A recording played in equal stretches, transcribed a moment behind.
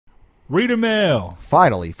Reader Mail.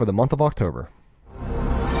 Finally, for the month of October.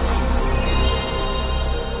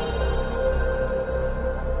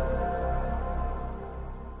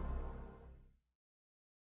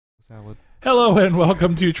 Salad. Hello and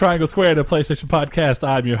welcome to Triangle Square, the PlayStation Podcast.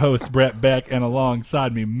 I'm your host, Brett Beck, and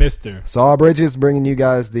alongside me, Mr. Saw Bridges, bringing you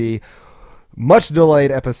guys the much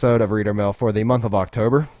delayed episode of Reader Mail for the month of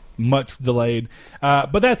October. Much delayed,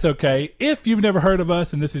 but that's okay. If you've never heard of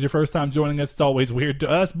us and this is your first time joining us, it's always weird to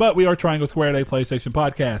us, but we are Triangle Square, a PlayStation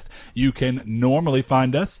Podcast. You can normally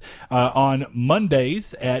find us on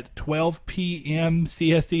Mondays at 12 p.m.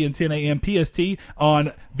 CST and 10 a.m. PST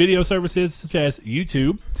on video services such as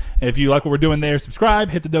YouTube. If you like what we're doing there, subscribe,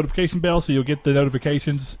 hit the notification bell so you'll get the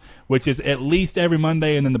notifications, which is at least every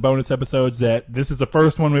Monday, and then the bonus episodes that this is the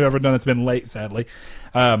first one we've ever done. It's been late, sadly.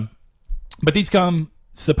 But these come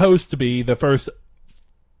supposed to be the first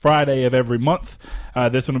Friday of every month.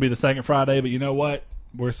 This one will be the second Friday, but you know what?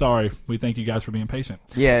 We're sorry. We thank you guys for being patient.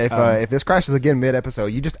 Yeah, if this crashes again mid-episode,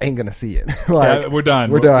 you just ain't gonna see it. Yeah, we're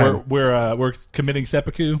done. We're done. We're committing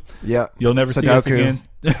seppuku. Yeah, you'll never see us again.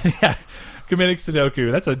 Yeah, committing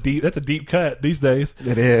Sudoku. That's a deep cut these days.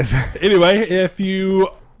 It is. Anyway, if you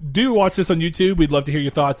do watch this on YouTube, we'd love to hear your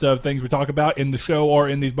thoughts of things we talk about in the show or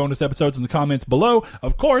in these bonus episodes in the comments below.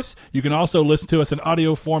 Of course, you can also listen to us in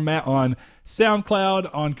audio format on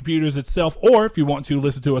SoundCloud, on computers itself, or if you want to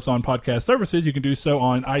listen to us on podcast services, you can do so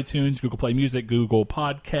on iTunes, Google Play Music, Google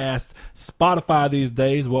Podcasts, Spotify these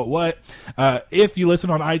days, what. If you listen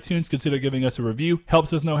on iTunes, consider giving us a review.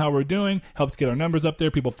 Helps us know how we're doing, helps get our numbers up there,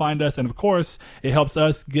 people find us, and of course, it helps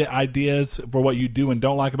us get ideas for what you do and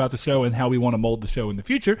don't like about the show and how we want to mold the show in the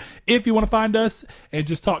future. If you want to find us and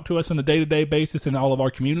just talk to us on a day-to-day basis in all of our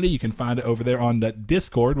community, you can find it over there on the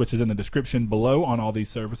Discord, which is in the description below on all these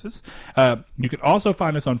services. You can also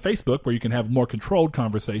find us on Facebook, where you can have more controlled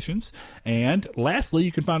conversations. And lastly,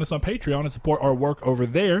 you can find us on Patreon and support our work over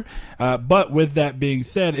there. But with that being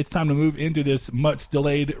said, it's time to move into this much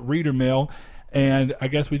delayed reader mail. And I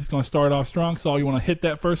guess we're just going to start off strong. Saul, you want to hit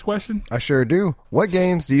that first question? I sure do. What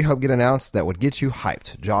games do you hope get announced that would get you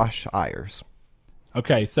hyped? Josh Ayers.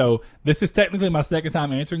 Okay, so this is technically my second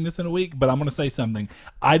time answering this in a week, but I'm going to say something.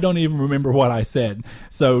 I don't even remember what I said.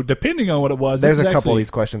 So depending on what it was, there's a couple of these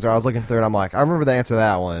questions where I was looking through and I'm like, I remember the answer to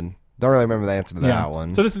that one. Don't really remember the answer to that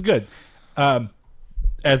one. So this is good.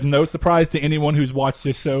 As no surprise to anyone who's watched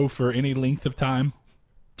this show for any length of time,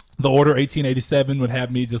 The Order 1887 would have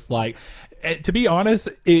me just like, to be honest,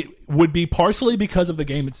 it would be partially because of the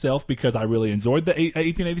game itself, because I really enjoyed the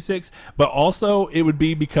 1886, but also it would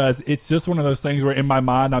be because it's just one of those things where in my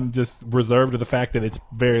mind I'm just reserved to the fact that it's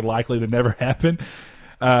very likely to never happen.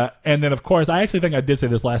 And then, of course, I actually think I did say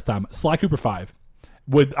this last time, Sly Cooper 5.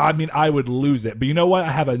 I would lose it. But you know what?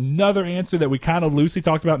 I have another answer that we kind of loosely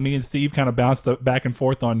talked about. Me and Steve kind of bounced back and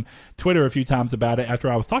forth on Twitter a few times about it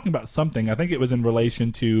after I was talking about something. I think it was in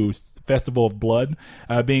relation to Festival of Blood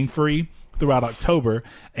being free throughout October,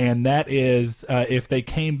 and that is if they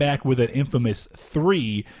came back with an Infamous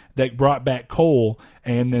 3 that brought back Cole,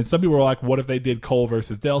 and then some people were like, what if they did Cole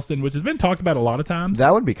versus Delsin, which has been talked about a lot of times.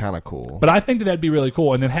 That would be kind of cool. But I think that'd be really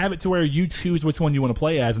cool, and then have it to where you choose which one you want to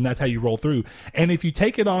play as, and that's how you roll through. And if you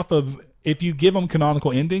take it off of, if you give them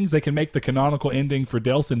canonical endings, they can make the canonical ending for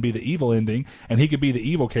Delsin be the evil ending, and he could be the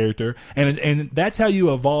evil character, and that's how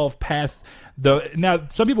you evolve past the. Now,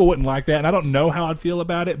 some people wouldn't like that, and I don't know how I'd feel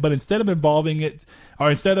about it. But instead of involving it,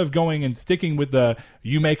 or instead of going and sticking with the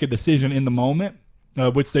you make a decision in the moment,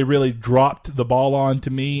 which they really dropped the ball on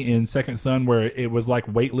to me in Second Son, where it was like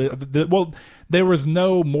weightless. Well, there was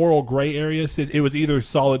no moral gray areas. It was either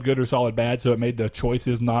solid good or solid bad, so it made the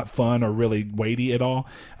choices not fun or really weighty at all.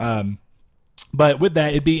 But with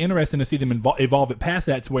that, it'd be interesting to see them evolve it past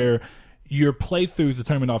that to where your playthroughs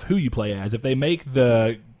determine off who you play as. If they make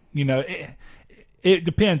the, it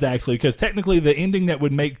depends actually, because technically the ending that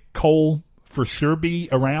would make Cole for sure be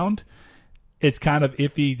around, it's kind of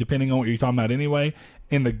iffy depending on what you're talking about anyway.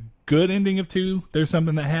 In the good ending of 2, there's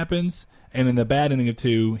something that happens, and in the bad ending of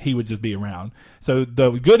 2, he would just be around. So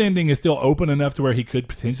the good ending is still open enough to where he could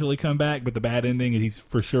potentially come back, but the bad ending, he's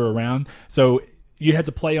for sure around. So you had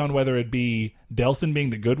to play on whether it be Delsin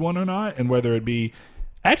being the good one or not, and whether it be...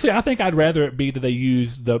 Actually, I think I'd rather it be that they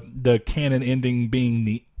use the canon ending being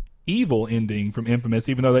the evil ending from Infamous,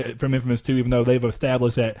 from Infamous 2, even though they've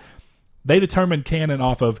established that they determined canon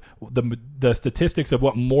off of the statistics of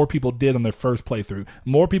what more people did on their first playthrough.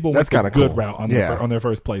 More people went the good route on their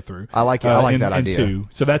first playthrough. I like it. I like that idea. 2.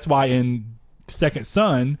 So that's why in Second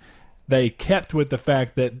Son, they kept with the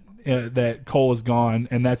fact that that Cole is gone,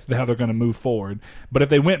 and that's how they're going to move forward. But if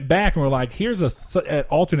they went back and were like, here's an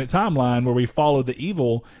alternate timeline where we followed the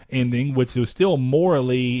evil ending, which was still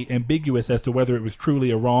morally ambiguous as to whether it was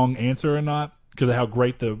truly a wrong answer or not, because of how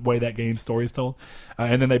great the way that game's story is told.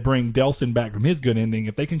 And then they bring Delsin back from his good ending.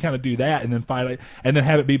 If they can kind of do that and then fight it, and then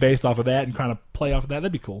have it be based off of that and kind of play off of that,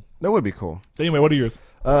 that'd be cool. That would be cool. So anyway, what are yours?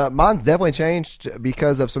 Mine's definitely changed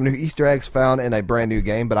because of some new Easter eggs found in a brand new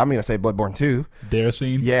game, but I'm going to say Bloodborne 2.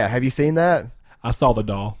 Daracene? Yeah, have you seen that? I saw the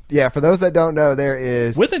doll. Yeah, for those that don't know, there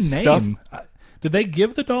is with a stuff. name. Did they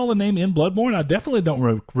give the doll a name in Bloodborne? I definitely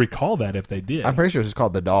don't recall that if they did. I'm pretty sure it's just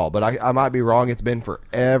called the doll, but I might be wrong. It's been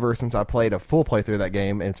forever since I played a full playthrough of that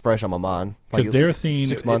game, and it's fresh on my mind. Because Daracene,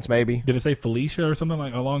 6 months maybe. Did it say Felicia or something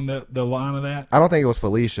like along the line of that? I don't think it was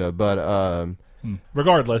Felicia, but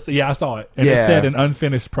regardless, yeah, I saw it, and Yeah. it said an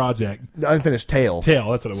unfinished project. unfinished tale. Tale,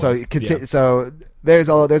 that's what it was. So Yeah. so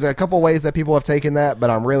there's a couple ways that people have taken that, but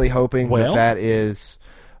I'm really hoping that is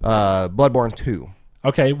Bloodborne 2.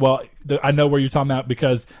 Okay, well, I know where you're talking about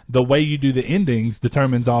because the way you do the endings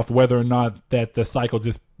determines off whether or not that the cycle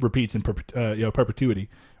just repeats in perpetuity,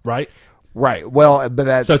 right? Right. Well, but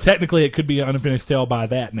that's So technically, it could be an unfinished tale by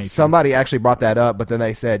that nature. somebody actually brought that up, but then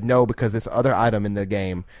they said no because this other item in the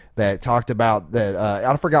game that talked about that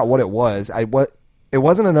I forgot what it was. It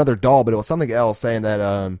wasn't another doll, but it was something else saying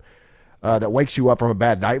that that wakes you up from a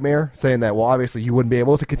bad nightmare, saying that well, obviously you wouldn't be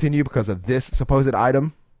able to continue because of this supposed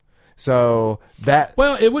item. So that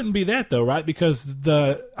Well, it wouldn't be that though, right? Because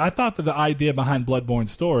I thought that the idea behind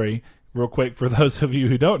Bloodborne's story, real quick for those of you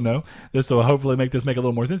who don't know, this will hopefully make this make a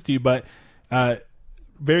little more sense to you, but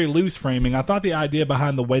very loose framing. I thought the idea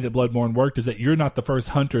behind the way that Bloodborne worked is that you're not the first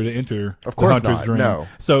hunter to enter Of course the hunter's not, dream. no.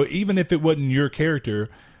 So even if it wasn't your character,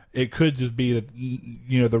 it could just be that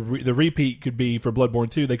the repeat could be for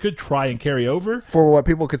Bloodborne 2. They could try and carry over, for what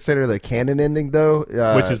people consider the canon ending, though,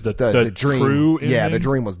 which is the dream. true ending. Yeah, the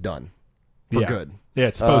dream was done for good. Yeah,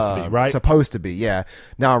 it's supposed to be, right? Supposed to be, yeah.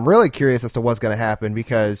 Now I'm really curious as to what's going to happen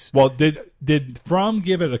because Well, did From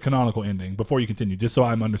give it a canonical ending before you continue? Just so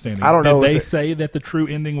I'm understanding. I don't know Did if they it- say that the true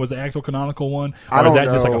ending was the actual canonical one, or I don't is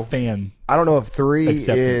that just like know. a fan? I don't know if 3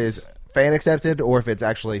 Acceptance. is fan accepted or if it's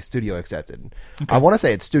actually studio accepted. I want to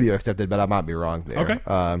say it's studio accepted, but I might be wrong there. Okay.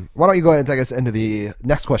 Why don't you go ahead and take us into the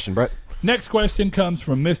next question, Brett? Next question comes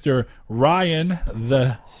from Mr. Ryan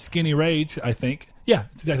the Skinny Rage, I think. Yeah,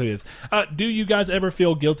 that's exactly what it is. Do you guys ever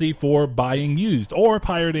feel guilty for buying used or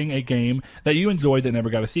pirating a game that you enjoyed that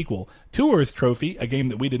never got a sequel? Tours Trophy, a game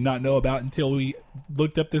that we did not know about until we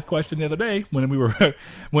looked up this question the other day when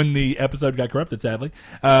when the episode got corrupted, sadly,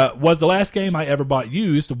 was the last game I ever bought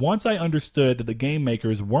used. Once I understood that the game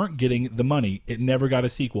makers weren't getting the money, it never got a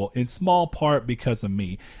sequel, in small part because of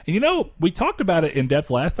me. And we talked about it in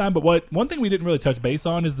depth last time, but one thing we didn't really touch base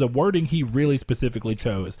on is the wording he really specifically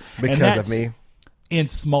chose. Because of me. In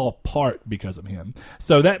small part because of him.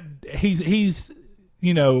 So that he's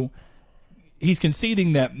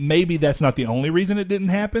conceding that maybe that's not the only reason it didn't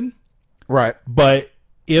happen. Right. But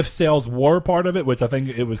if sales were part of it, which I think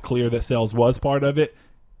it was clear that sales was part of it,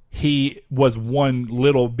 he was one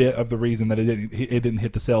little bit of the reason that it didn't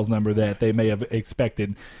hit the sales number that they may have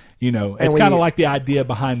expected. It's kind of like the idea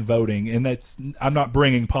behind voting, and I'm not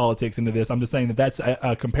bringing politics into this. I'm just saying that that's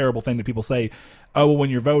a comparable thing that people say. Oh, well, when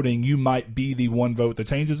you're voting, you might be the one vote that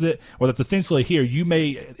changes it. Well, that's essentially here.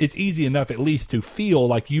 It's easy enough at least to feel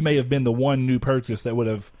like you may have been the one new purchase that would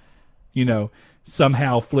have,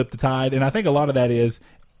 somehow flipped the tide. And I think a lot of that is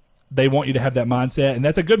they want you to have that mindset, and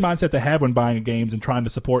that's a good mindset to have when buying games and trying to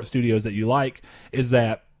support studios that you like, is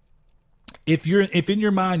that if in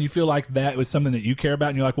your mind you feel like that was something that you care about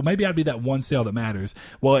and you're like, well, maybe I'd be that one sale that matters.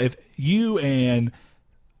 Well, if you and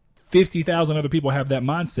 50,000 other people have that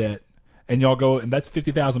mindset and y'all go, and that's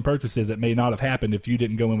 50,000 purchases that may not have happened if you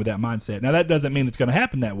didn't go in with that mindset. Now, that doesn't mean it's going to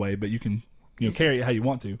happen that way, but you can carry it how you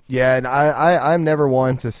want to. Yeah, and I'm never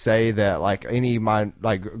one to say that like any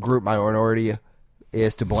group minority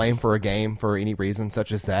is to blame for a game for any reason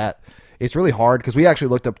such as that. It's really hard because we actually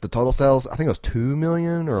looked up the total sales. I think it was 2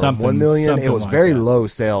 million or 1 million. It was like very that. low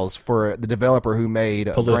sales for the developer who made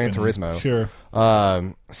Gran Turismo. Sure.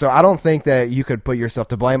 So I don't think that you could put yourself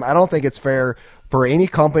to blame. I don't think it's fair for any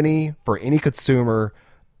company, for any consumer,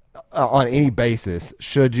 on any basis,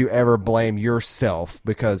 should you ever blame yourself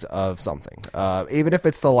because of something. Even if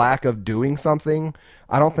it's the lack of doing something,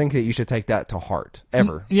 I don't think that you should take that to heart,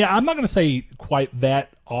 ever. Yeah, I'm not going to say quite that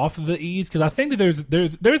off the ease, because I think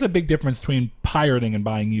that there's a big difference between pirating and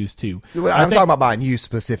buying used too. I'm talking about buying you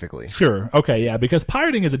specifically. Sure. Okay. Yeah. Because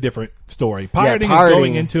pirating is a different story. Pirating is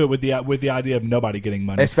going into it with the idea of nobody getting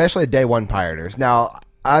money. Especially day one pirators. Now,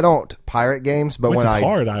 I don't pirate games, but Which when is I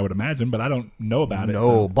hard, I would imagine, but I don't know about it. no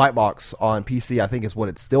So. Black Box on PC, I think is what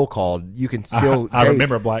it's still called. You can still I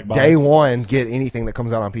remember Black Box. Day one get anything that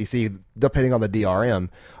comes out on PC, depending on the DRM.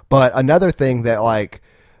 But another thing that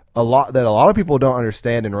a lot of people don't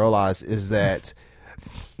understand and realize is that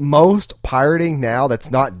most pirating now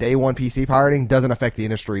that's not day one PC pirating doesn't affect the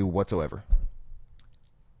industry whatsoever.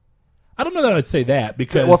 I don't know that I'd say that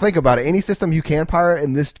because Well, think about it. Any system you can pirate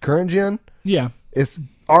in this current gen, yeah. it's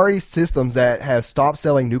already systems that have stopped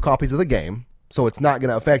selling new copies of the game, so it's not going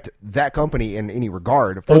to affect that company in any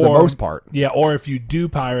regard for the most part. Yeah, or if you do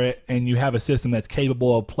pirate and you have a system that's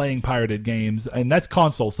capable of playing pirated games, and that's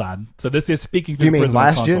console side. So this is speaking through You mean prism of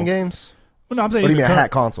last console. gen games? Well, no, I'm saying What do you mean a current-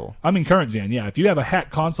 hack console? I mean current gen, yeah. If you have a hack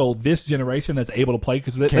console this generation that's able to play,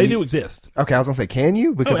 because they do exist. Okay, I was gonna say, can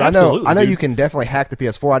you? Because Oh, I know absolutely, dude. you can definitely hack the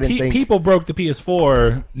PS4. I didn't think People broke the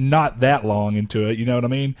PS4 not that long into it. You know what I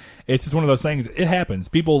mean? It's just one of those things. It happens.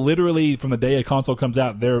 People literally, from the day a console comes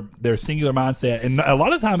out, their singular mindset, and a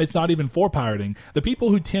lot of time it's not even for pirating. The people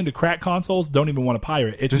who tend to crack consoles don't even want to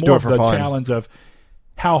pirate. It's Just do more it of for the fun. challenge of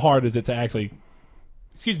how hard is it to actually,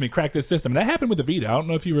 crack this system. And that happened with the Vita. I don't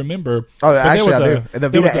know if you remember. Oh, but there actually, was I a- do. The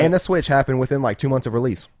there was Vita a- and the Switch happened within like 2 months of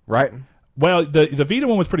release, right? Well, the Vita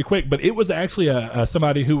one was pretty quick, but it was actually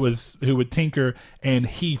somebody who would tinker, and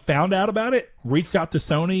he found out about it, reached out to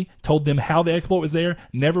Sony, told them how the exploit was there,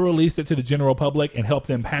 never released it to the general public, and helped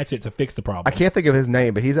them patch it to fix the problem. I can't think of his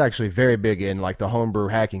name, but he's actually very big in like the homebrew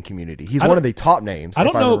hacking community. He's I one don't- of the top names. I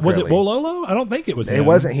don't if know. remember Was it correctly. Wololo? I don't think it was him. It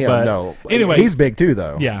wasn't him. but No. Anyway, he's big too,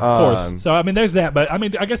 though. Yeah, of course. So, I mean, there's that. But, I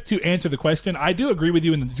mean, I guess to answer the question, I do agree with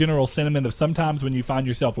you in the general sentiment of sometimes when you find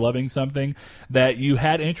yourself loving something that you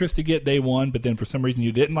had interest to get day one, but then for some reason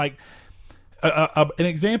you didn't. Like, an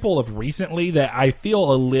example of recently that I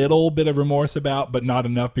feel a little bit of remorse about, but not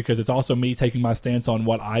enough because it's also me taking my stance on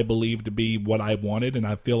what I believe to be what I wanted, and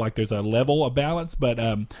I feel like there's a level of balance. But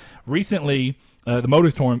recently, the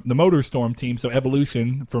MotorStorm team, so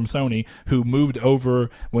Evolution from Sony, who moved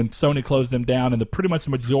over when Sony closed them down, and pretty much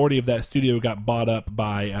the majority of that studio got bought up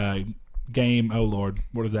by Game. Oh Lord,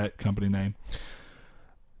 what is that company name?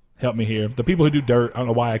 Help me here. The people who do Dirt. I don't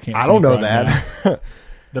know why I can't. I don't think know right that. now.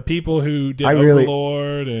 The people who did I really-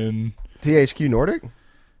 Overlord and THQ Nordic?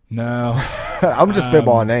 no, I'm just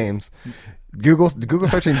spitballing names. Google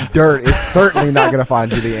searching dirt is certainly not going to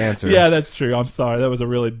find you the answer. yeah, that's true. I'm sorry, that was a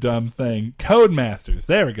really dumb thing. Codemasters.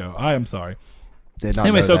 There we go. I am sorry. Did not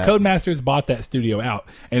Anyway, know so that. Codemasters bought that studio out,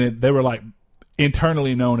 and they were like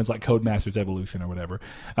internally known as like Codemasters Evolution or whatever.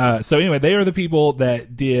 So anyway, they are the people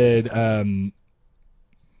that did.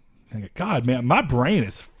 God, man, my brain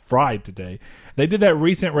is fried today. They did that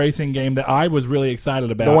recent racing game that I was really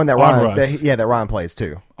excited about. The one that Onrush. Ryan, that Ryan plays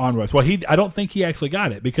too. Onrush. Well, I don't think he actually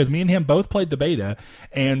got it because me and him both played the beta,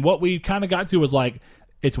 and what we kind of got to was like,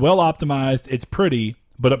 it's well optimized, it's pretty,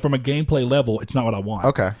 but from a gameplay level, it's not what I want.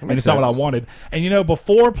 Okay, that and makes it's not what I sense. wanted. And you know,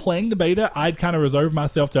 before playing the beta, I'd kind of reserved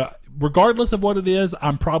myself to, regardless of what it is,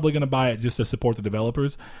 I'm probably going to buy it just to support the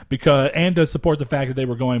developers and to support the fact that they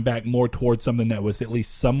were going back more towards something that was at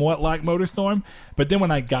least somewhat like MotorStorm. But then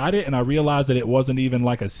when I got it and I realized that it wasn't even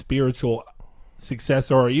like a spiritual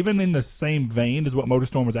successor or even in the same vein as what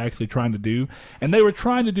MotorStorm was actually trying to do, and they were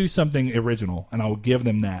trying to do something original, and I will give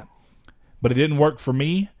them that. But it didn't work for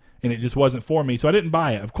me, and it just wasn't for me, so I didn't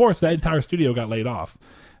buy it. Of course, that entire studio got laid off.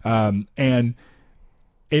 And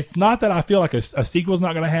it's not that I feel like a sequel's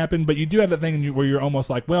not going to happen, but you do have that thing where you're almost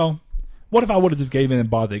like, well, what if I would have just gave in and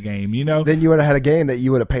bought the game, you know? Then you would have had a game that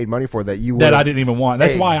you would have paid money for that you would That I didn't even want.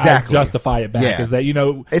 That's why I Exactly. justify it back, Yeah. is that, you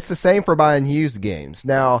know, It's the same for buying used games.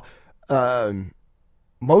 Now,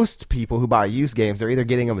 most people who buy used games, they're either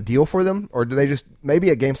getting them a deal for them, or do they just maybe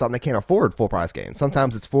at GameStop they can't afford full price games.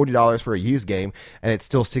 Sometimes it's $40 for a used game, and it's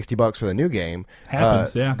still $60 for the new game.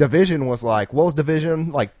 Happens, yeah. Division was like, what was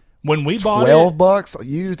Division like? when we bought $12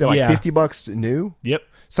 used and like Yeah. $50 new. Yep.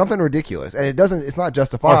 Something ridiculous, and it's not Or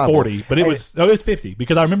justifiable. 40, but it And was 50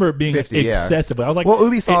 because I remember it being 50, yeah. excessively. I was like, Well,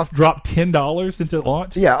 Ubisoft- it dropped $10 since it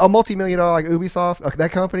launched. Yeah, a multi-million-dollar like Ubisoft,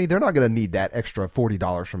 that company, they're not going to need that extra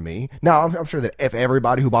 $40 from me. Now, I'm sure that if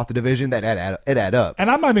everybody who bought the Division, it add up. And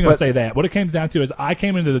I'm not even going to But- say that. What it comes down to is I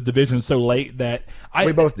came into the division so late that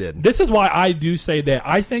We both did. This is why I do say that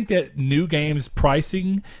I think that new games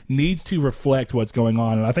pricing needs to reflect what's going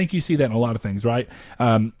on, and I think you see that in a lot of things, right?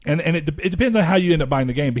 And it depends on how you end up buying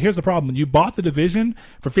the game. But here's the problem: when you bought the Division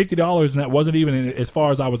for $50, and that wasn't even, as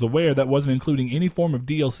far as I was aware, that wasn't including any form of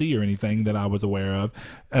DLC or anything that I was aware of,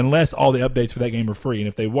 unless all the updates for that game were free. And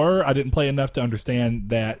if they were, I didn't play enough to understand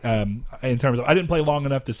that. In terms of, I didn't play long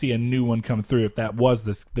enough to see a new one come through if that was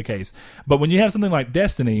the case. But when you have something like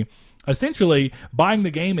Destiny, essentially buying the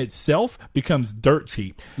game itself becomes dirt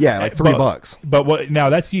cheap. Yeah, like $3. But what now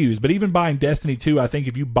that's used. But even buying Destiny 2, I think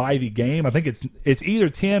if you buy the game, I think it's either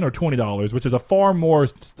 $10 or $20, which is a far more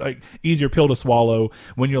like easier pill to swallow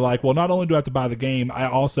when you're like, well, not only do I have to buy the game, I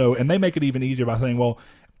also, and they make it even easier by saying, well,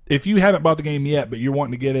 if you haven't bought the game yet, but you're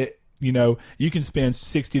wanting to get it, you can spend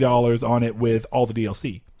 $60 on it with all the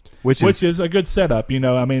DLC. Which is a good setup,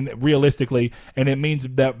 I mean, realistically, and it means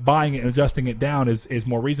that buying it and adjusting it down is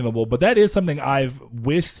more reasonable. But that is something I've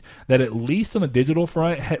wished that at least on the digital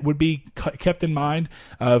front would be kept in mind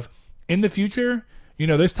of in the future.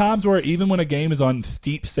 There's times where even when a game is on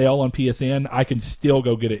steep sale on PSN, I can still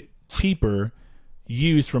go get it cheaper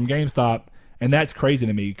used from GameStop, and that's crazy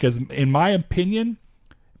to me because in my opinion,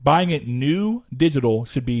 buying it new digital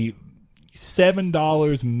should be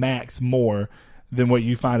 $7 max more than what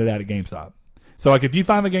you find it at GameStop. So, like, if you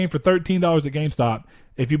find the game for $13 at GameStop,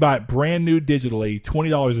 if you buy it brand new digitally,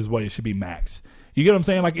 $20 is what it should be max. You get what I'm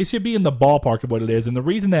saying? Like, it should be in the ballpark of what it is. And the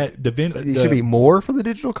reason that it should be more for the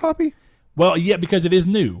digital copy? Well, yeah, because it is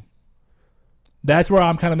new. That's where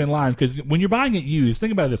I'm kind of in line. Because when you're buying it used,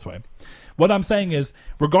 think about it this way. What I'm saying is,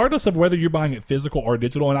 regardless of whether you're buying it physical or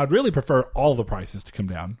digital, and I'd really prefer all the prices to come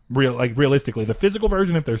down. Realistically, the physical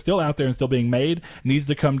version, if they're still out there and still being made, needs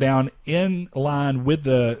to come down in line with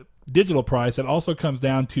the digital price. It also comes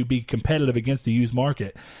down to be competitive against the used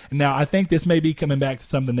market. Now, I think this may be coming back to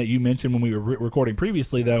something that you mentioned when we were recording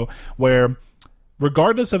previously, though, where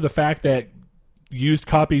regardless of the fact that used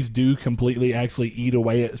copies do completely actually eat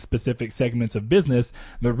away at specific segments of business,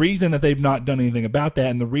 the reason that they've not done anything about that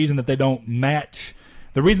and the reason that they don't make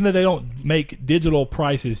digital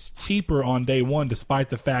prices cheaper on day one, despite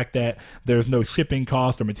the fact that there's no shipping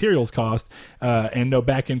cost or materials cost and no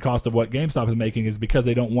back-end cost of what GameStop is making, is because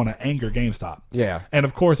they don't want to anger GameStop. Yeah. And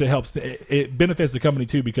of course it benefits the company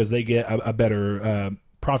too because they get a better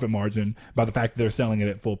profit margin by the fact that they're selling it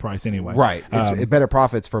at full price anyway. Right. It's better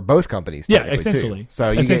profits for both companies. Yeah, essentially. Too.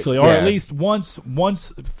 So or at least once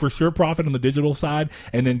for sure profit on the digital side,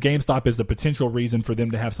 and then GameStop is the potential reason for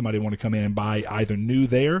them to have somebody want to come in and buy either new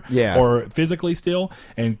there or physically still,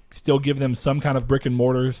 and still give them some kind of brick and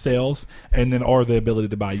mortar sales, and then or the ability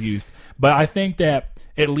to buy used. But I think that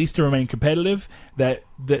at least to remain competitive, that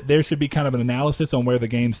there should be kind of an analysis on where the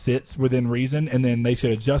game sits within reason, and then they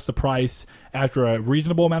should adjust the price after a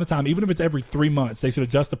reasonable amount of time. Even if it's every 3 months, they should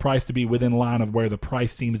adjust the price to be within line of where the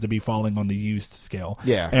price seems to be falling on the used scale.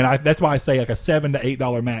 Yeah. And that's why I say like a $7 to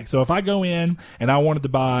 $8 max. So if I go in and I wanted to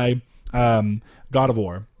buy God of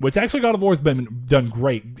War, which actually God of War has been done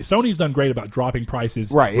great. Sony's done great about dropping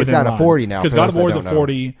prices. Right, it's at a 40 now. Because God of War is a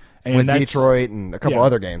 40. And with Detroit and a couple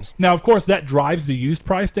other games. Now, of course, that drives the used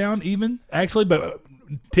price down even, actually, but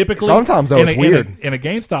typically... Sometimes, though, it's weird. In a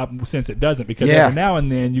GameStop, since it doesn't, because every now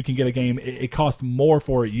and then you can get a game, it costs more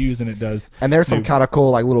for it used than it does. And there's some kind of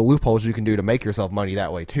cool like little loopholes you can do to make yourself money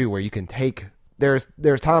that way, too, where you can take... There's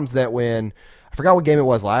times that when... I forgot what game it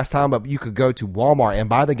was last time, but you could go to Walmart and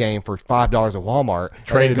buy the game for $5 at Walmart.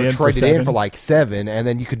 Trade it in for like $7, and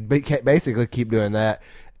then you could basically keep doing that.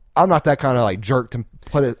 I'm not that kind of like jerk to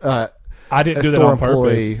put it. I didn't do that on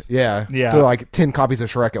purpose. Yeah. Do like 10 copies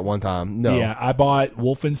of Shrek at one time. No. Yeah, I bought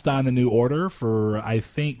Wolfenstein: The New Order for I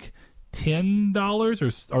think $10 or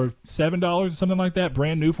 $7 or something like that,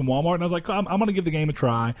 brand new from Walmart, and I was like, I'm going to give the game a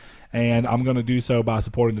try, and I'm going to do so by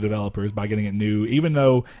supporting the developers by getting it new. Even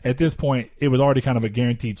though at this point it was already kind of a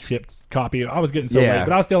guaranteed shipped copy, I was getting so late,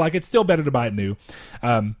 but I was still like, it's still better to buy it new.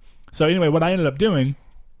 So anyway, what I ended up doing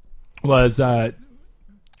was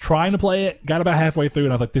trying to play it, got about halfway through,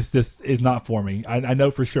 and I was like, this is not for me. I know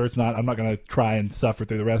for sure it's not. I'm not going to try and suffer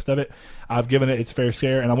through the rest of it. I've given it its fair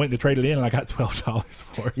share, and I went to trade it in, and I got $12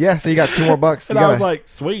 for it. Yeah, so you got $2 more bucks. And I was like,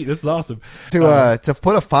 sweet, this is awesome. To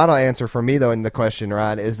put a final answer for me, though, in the question,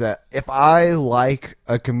 Ryan, is that if I like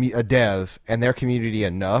a dev and their community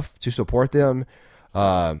enough to support them,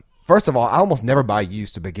 first of all, I almost never buy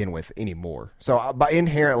used to begin with anymore. So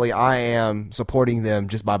inherently, I am supporting them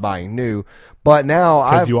just by buying new. But now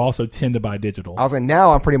because you also tend to buy digital. I was like,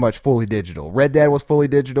 now I'm pretty much fully digital. Red Dead was fully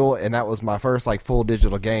digital, and that was my first like full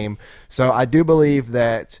digital game. So I do believe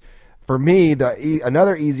that for me,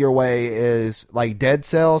 another easier way is like Dead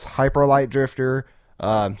Cells, Hyper Light Drifter.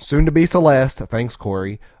 Soon to be Celeste. Thanks,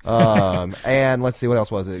 Corey. And let's see, what else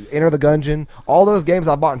was it? Enter the Gungeon. All those games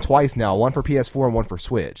I've bought twice now, one for PS4 and one for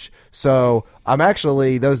Switch. So I'm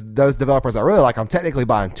actually, those developers I really like, I'm technically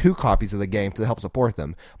buying 2 copies of the game to help support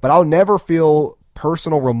them. But I'll never feel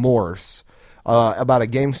personal remorse about a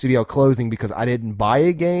game studio closing because I didn't buy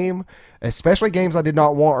a game, especially games I did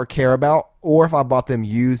not want or care about, or if I bought them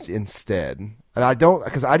used instead. And I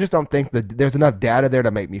just don't think that there's enough data there to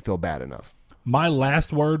make me feel bad enough. My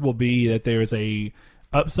last word will be that there's a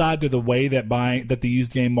upside to the way that the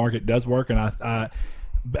used game market does work, and I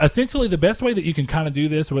essentially the best way that you can kind of do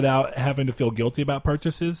this without having to feel guilty about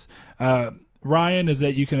purchases, Ryan, is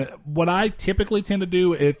that you can. What I typically tend to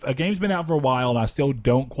do, if a game's been out for a while and I still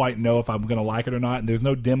don't quite know if I'm going to like it or not, and there's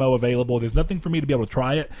no demo available, there's nothing for me to be able to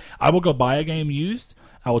try it, I will go buy a game used.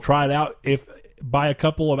 I will try it out. If by a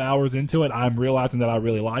couple of hours into it, I'm realizing that I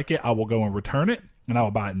really like it, I will go and return it, and I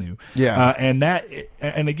will buy it new. Yeah.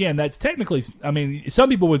 And again, that's technically, I mean, some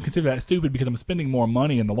people would consider that stupid because I'm spending more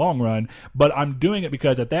money in the long run, but I'm doing it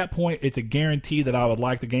because at that point, it's a guarantee that I would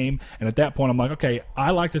like the game. And at that point, I'm like, okay,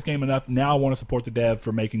 I like this game enough. Now I want to support the dev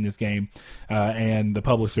for making this game, and the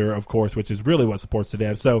publisher, of course, which is really what supports the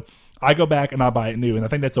dev. So I go back and I buy it new, and I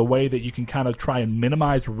think that's a way that you can kind of try and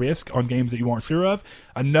minimize risk on games that you aren't sure of.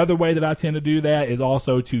 Another way that I tend to do that is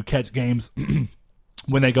also to catch games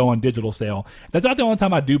when they go on digital sale. That's not the only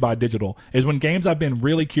time I do buy digital, is when games I've been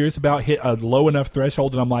really curious about hit a low enough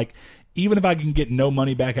threshold and I'm like, even if I can get no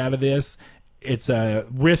money back out of this, it's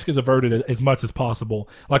risk is averted as much as possible.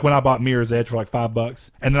 Like when I bought Mirror's Edge for like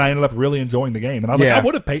 $5, and then I ended up really enjoying the game, and I was like, I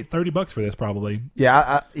would have paid $30 for this probably.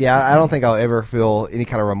 I don't think I'll ever feel any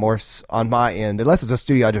kind of remorse on my end unless it's a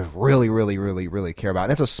studio I just really, really, really, really care about.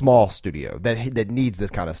 And it's a small studio that needs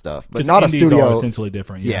this kind of stuff, but not a studio are essentially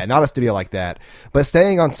different. Yeah, not a studio like that. But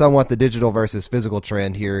staying on somewhat the digital versus physical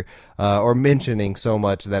trend here, or mentioning so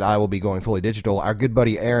much that I will be going fully digital. Our good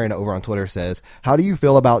buddy Aaron over on Twitter says, "How do you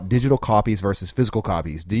feel about digital copies versus physical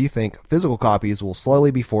copies? Do you think physical copies will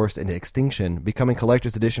slowly be forced into extinction, becoming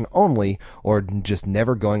collector's edition only, or just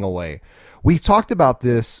never going away?" We've talked about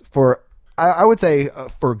this for, I would say,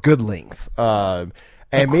 for good length. And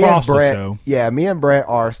Across me and Brett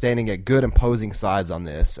are standing at good opposing sides on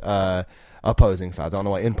this. Opposing sides. I don't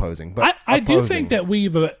know what imposing, but I do think that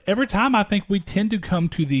we've every time I think we tend to come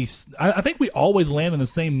to these. I think we always land in the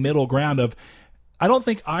same middle ground of. I don't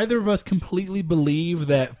think either of us completely believe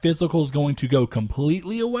that physical is going to go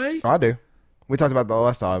completely away. I do. We talked about that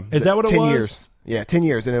last time. Is that what it was? 10 years. Yeah, 10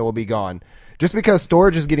 years and it will be gone. Just because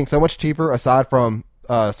storage is getting so much cheaper aside from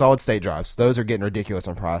solid state drives. Those are getting ridiculous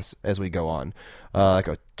in price as we go on. Like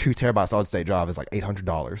a 2 terabyte solid state drive is like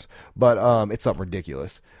 $800. But it's something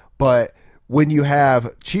ridiculous. But when you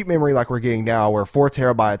have cheap memory like we're getting now, where 4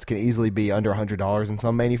 terabytes can easily be under $100 in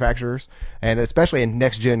some manufacturers, and especially in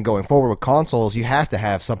next gen going forward with consoles, you have to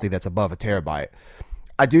have something that's above a terabyte.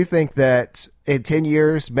 I do think that in 10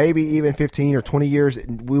 years, maybe even 15 or 20 years,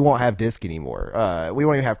 we won't have disc anymore. We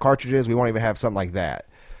won't even have cartridges. We won't even have something like that.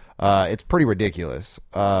 It's pretty ridiculous.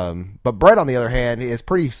 But Brett, on the other hand, is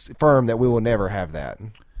pretty firm that we will never have that.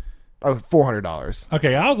 Oh, $400.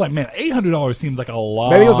 Okay, I was like, man, $800 seems like a lot.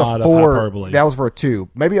 Maybe it was a 4. Hyperbole. That was for a 2.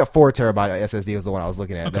 Maybe a 4 terabyte SSD was the one I was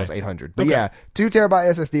looking at. Okay. That was $800. But yeah, 2 terabyte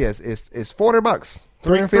SSD is $400.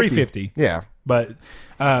 $350. Yeah, but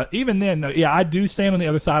even then, yeah, I do stand on the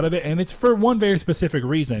other side of it, and it's for one very specific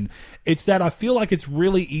reason. It's that I feel like it's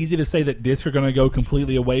really easy to say that discs are going to go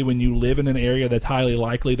completely away when you live in an area that's highly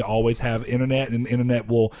likely to always have internet, and internet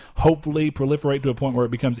will hopefully proliferate to a point where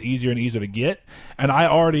it becomes easier and easier to get. And I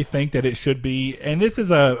already think that it should be, and this is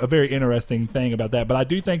a very interesting thing about that, but I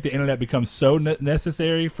do think the internet becomes so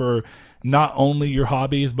necessary for not only your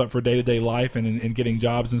hobbies, but for day-to-day life and getting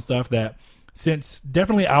jobs and stuff that since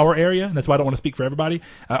definitely our area, and that's why I don't want to speak for everybody,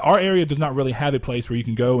 our area does not really have a place where you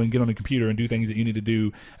can go and get on a computer and do things that you need to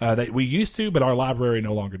do that we used to, but our library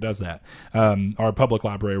no longer does that. Our public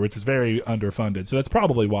library, which is very underfunded. So that's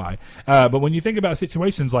probably why. But when you think about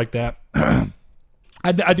situations like that,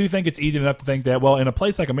 I do think it's easy enough to think that, well, in a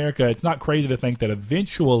place like America, it's not crazy to think that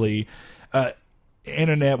eventually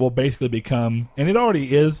internet will basically become, and it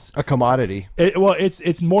already is, a commodity.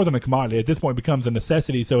 It's more than a commodity. At this point, it becomes a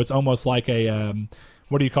necessity. So it's almost like a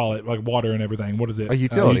what do you call it? Like water and everything. What is it? A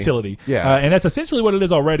utility. Utility. Yeah. And that's essentially what it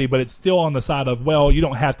is already. But it's still on the side of, well, you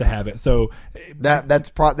don't have to have it. So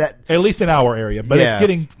that's at least in our area. But yeah. It's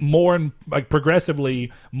getting more and like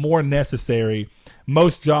progressively more necessary.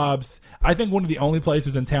 Most jobs, I think one of the only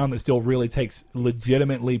places in town that still really takes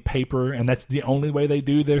legitimately paper, and that's the only way they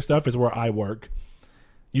do their stuff, is where I work.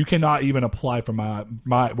 You cannot even apply for my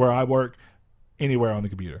where I work anywhere on the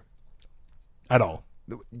computer at all.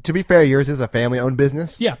 To be fair, yours is a family-owned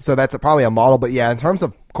business. Yeah. So that's probably a model. But yeah, in terms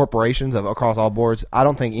of corporations across all boards, I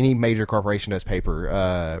don't think any major corporation does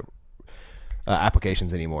paper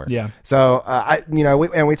applications anymore. Yeah. So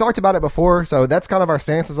we talked about it before. So that's kind of our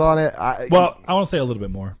stances on it. I want to say a little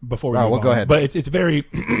bit more before we move on. Go ahead. But it's very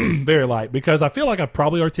very light, because I feel like I've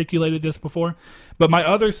probably articulated this before. But my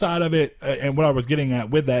other side of it, and what I was getting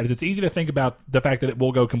at with that, is it's easy to think about the fact that it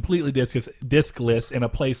will go completely diskless in a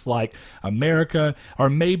place like America, or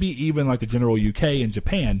maybe even like the general UK and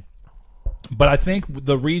Japan. But I think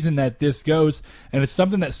the reason that this goes, and it's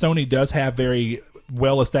something that Sony does have very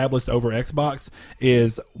well established over Xbox,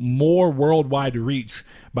 is more worldwide reach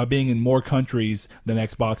by being in more countries than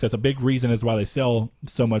Xbox. That's a big reason as why they sell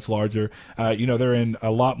so much larger. They're in a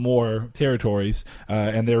lot more territories,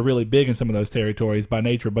 and they're really big in some of those territories by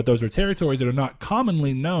nature, but those are territories that are not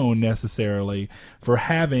commonly known necessarily for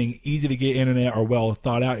having easy to get internet or well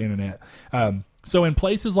thought out internet. So in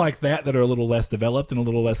places like that are a little less developed and a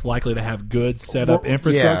little less likely to have good set up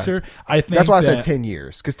infrastructure, I think that's why I said 10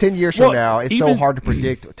 years. Because 10 years from now, it's so hard to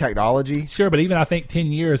predict technology. Sure, but even I think 10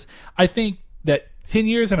 years, I think that 10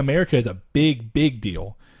 years in America is a big, big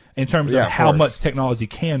deal in terms of how much technology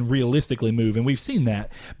can realistically move, and we've seen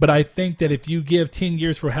that. But I think that if you give 10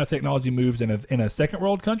 years for how technology moves in a second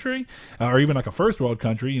world country, or even like a first world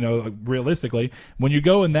country, realistically, when you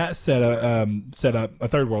go in that set up a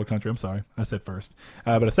third world country, I'm sorry, I said first,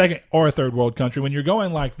 but a second or a third world country, when you're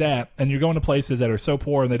going like that, and you're going to places that are so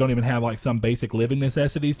poor and they don't even have like some basic living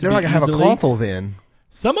necessities to they're not going to have a console then.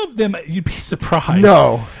 Some of them, you'd be surprised.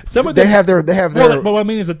 No, some of them, they have their. Well, what I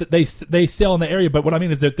mean is that they sell in the area, but what I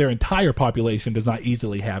mean is that their entire population does not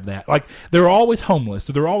easily have that. Like, there are always homeless,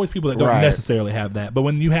 so there are always people that don't necessarily have that. But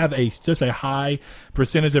when you have such a high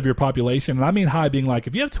percentage of your population, and I mean high being like,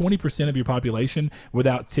 if you have 20% of your population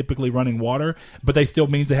without typically running water, but they still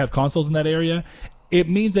means they have consoles in that area, it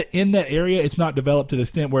means that in that area, it's not developed to the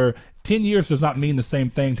extent where 10 years does not mean the same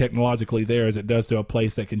thing technologically there as it does to a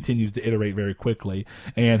place that continues to iterate very quickly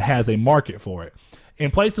and has a market for it. In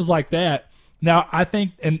places like that, now I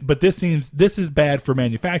think, but this is bad for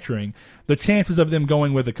manufacturing. The chances of them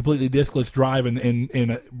going with a completely diskless drive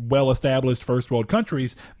in well-established first world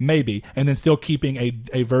countries, maybe, and then still keeping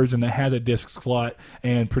a version that has a disk slot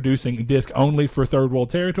and producing disk only for third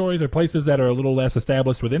world territories or places that are a little less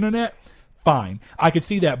established with internet. Fine, I could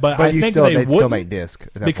see that, but I think they'd still make disc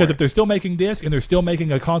because if they're still making disc and they're still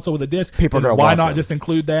making a console with a disc, people are going to why not just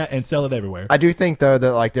include that and sell it everywhere? I do think though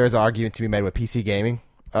that there's an argument to be made with PC gaming.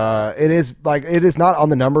 It is not on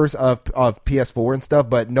the numbers of PS4 and stuff,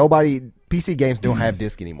 but PC games don't have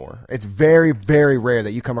disc anymore. It's very, very rare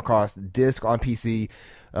that you come across disc on PC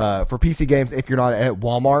for PC games if you're not at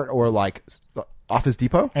Walmart or like Office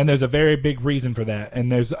Depot. And there's a very big reason for that.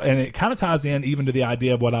 And it kind of ties in even to the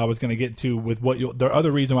idea of what I was going to get to with the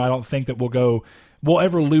other reason why I don't think that we'll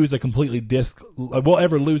ever lose a completely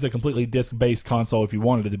disc-based console if you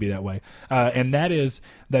wanted it to be that way. And that is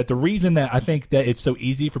that the reason that I think that it's so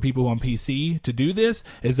easy for people on PC to do this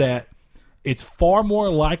is that it's far more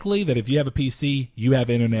likely that if you have a PC, you have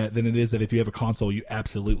internet than it is that if you have a console, you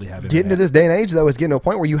absolutely have internet. Getting to this day and age, though, it's getting to a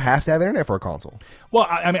point where you have to have internet for a console. Well,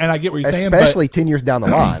 I mean, and I get what you're saying. Especially 10 years down the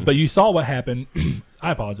line. But you saw what happened. I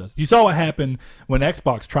apologize. You saw what happened when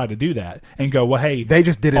Xbox tried to do that and go, well, hey, they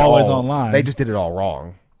just did it always all online. They just did it all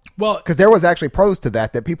wrong. Well, because there was actually pros to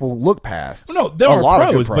that people look past. No, there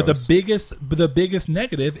are pros, but the biggest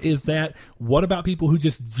negative is that what about people who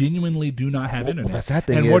just genuinely do not have internet? Well, that's that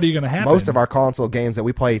thing. And what are you going to happen? Most of our console games that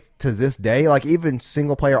we play to this day, like even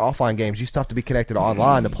single player offline games, you still have to be connected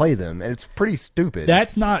online to play them, and it's pretty stupid.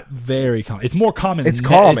 That's not very common. It's more common. It's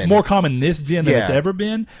common. It's more common this gen than it's ever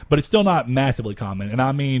been, but it's still not massively common. And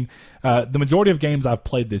I mean, the majority of games I've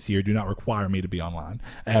played this year do not require me to be online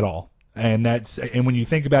at all. And when you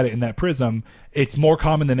think about it in that prism, it's more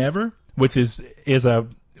common than ever, which is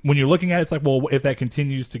when you're looking at it, it's like, well, if that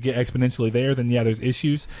continues to get exponentially there, then yeah, there's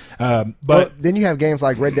issues. But then you have games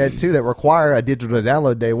like Red Dead 2 that require a digital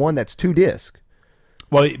download day one that's 2 disc.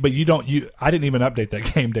 Well, but I didn't even update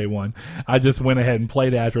that game day one. I just went ahead and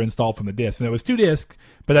played Azure installed from the disc, and it was 2 disc,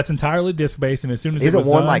 but that's entirely disc based. And as soon as is it was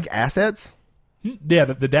one done, like assets? Yeah,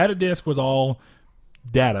 the data disc was all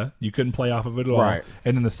data. You couldn't play off of it at all. Right.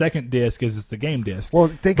 And then the second disc is the game disc. Well,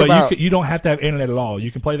 but you don't have to have internet at all. You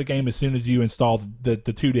can play the game as soon as you install the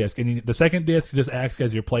 2 disc. And the second disc just acts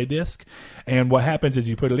as your play disc. And what happens is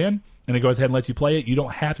you put it in, and it goes ahead and lets you play it. You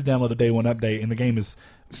don't have to download the day one update, and the game is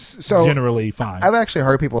generally fine. I've actually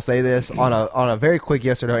heard people say this on a very quick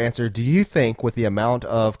yes or no answer. Do you think with the amount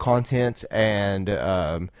of content and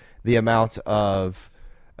the amount of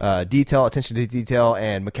attention to detail,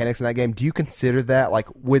 and mechanics in that game, do you consider that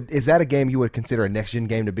is that a game you would consider a next gen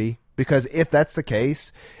game to be? Because if that's the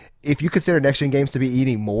case, if you consider next gen games to be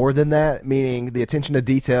eating more than that, meaning the attention to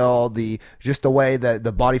detail, just the way that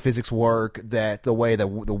the body physics work, that the way that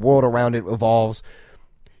the world around it evolves,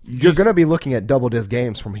 you're going to be looking at double disc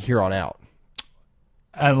games from here on out.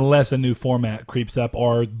 Unless a new format creeps up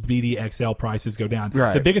or BDXL prices go down.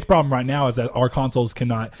 Right. The biggest problem right now is that our consoles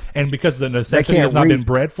cannot, and because the necessity has not been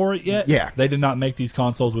bred for it yet, they did not make these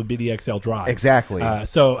consoles with BDXL drives. Exactly.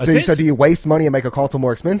 So do you waste money and make a console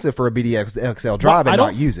more expensive for a BDXL drive and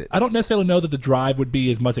not use it? I don't necessarily know that the drive would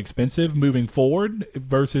be as much expensive moving forward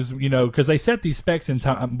versus, because they set these specs in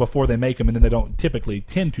time before they make them, and then they don't typically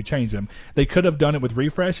tend to change them. They could have done it with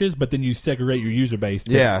refreshes, but then you segregate your user base,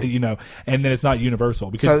 and then it's not universal.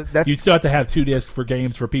 Because you still have to have 2 discs for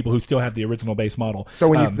games for people who still have the original base model. So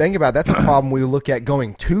when you think about it, that's a problem we look at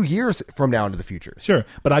going 2 years from now into the future. Sure,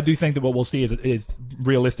 but I do think that what we'll see is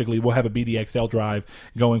realistically we'll have a BDXL drive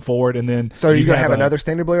going forward, and then so you're going to have another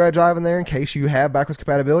standard Blu-ray drive in there in case you have backwards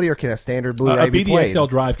compatibility, or can a standard Blu-ray be played? A BDXL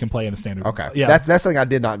drive can play in a standard. Okay, yeah, that's something I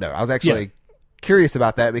did not know. I was actually curious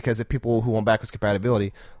about that because if people who want backwards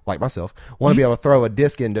compatibility, like myself, want to be able to throw a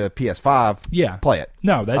disc into PS5, play it.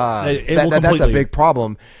 No, that's a big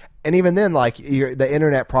problem. And even then, like the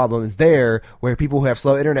internet problem is there, where people who have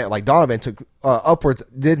slow internet, like Donovan, took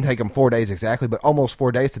didn't take them 4 days exactly, but almost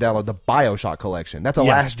 4 days to download the BioShock collection. That's a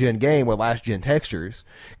last gen game with last gen textures.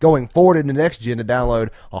 Going forward into next gen to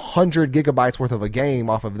download 100 gigabytes worth of a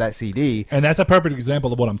game off of that CD, and that's a perfect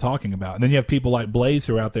example of what I'm talking about. And then you have people like Blaze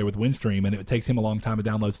who are out there with WinStream, and it takes him a long time to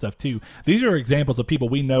download stuff too. These are examples of people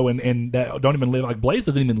we know and that don't even live, like Blaze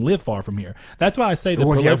doesn't even live far from here. That's why I say the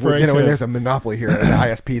proliferation. There's a monopoly here at the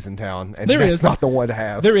ISPs in town, and that's not the one to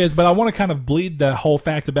have. There is, but I want to kind of bleed the whole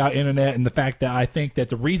fact about internet and the fact that I think that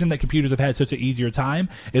the reason that computers have had such an easier time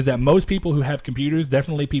is that most people who have computers,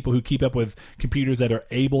 definitely people who keep up with computers that are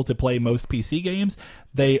able to play most PC games,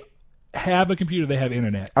 they have a computer, they have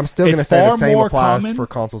internet. I'm still going to say the same applies for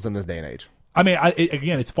consoles in this day and age. I mean,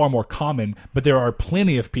 again, it's far more common, but there are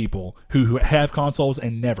plenty of people who have consoles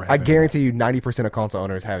and never have internet. Guarantee you 90% of console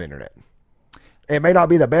owners have internet. It may not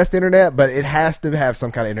be the best internet, but it has to have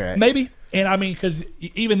some kind of internet. Maybe. And I mean, because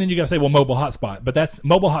even then you got to say, well, mobile hotspot, but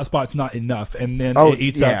mobile hotspot's not enough, and then it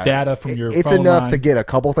eats up data from your phone It's enough line. To get a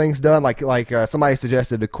couple things done, like somebody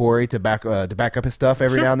suggested to Corey to back up his stuff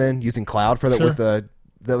every now and then using cloud for that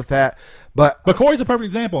with that. But Corey's a perfect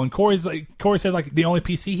example, and Corey says like the only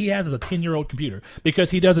PC he has is a 10-year-old computer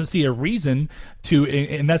because he doesn't see a reason to,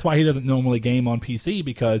 and that's why he doesn't normally game on PC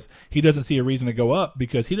because he doesn't see a reason to go up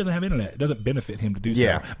because he doesn't have internet. It doesn't benefit him to do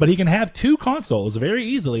so. But he can have 2 consoles very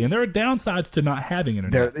easily, and there are downsides to not having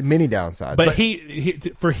internet. There are many downsides. But he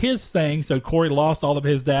for his thing, so Corey lost all of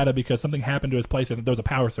his data because something happened to his place. There was a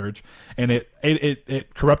power surge, and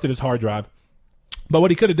it corrupted his hard drive. But what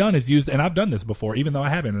he could have done is used, and I've done this before, even though I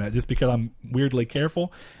have internet, just because I'm weirdly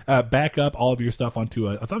careful, back up all of your stuff onto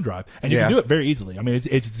a thumb drive. And you can do it very easily. I mean,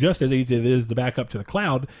 it's just as easy as it is to back up to the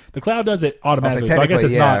cloud. The cloud does it automatically, so I guess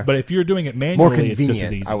it's not. But if you're doing it manually, more convenient, it's just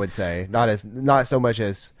as easy. I would say. Not so much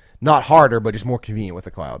as, not harder, but just more convenient with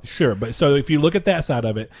the cloud. Sure, but so if you look at that side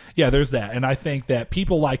of it, there's that. And I think that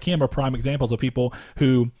people like him are prime examples of people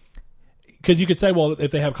who... Because you could say, well, if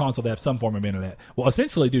they have console, they have some form of internet. Well,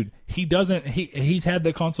 essentially, dude, he doesn't. He's had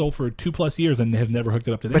the console for 2+ years and has never hooked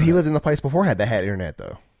it up to the internet. But he lived in the place before that had internet,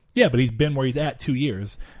 though. Yeah, but he's been where he's at 2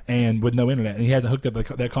 years and with no internet, and he hasn't hooked up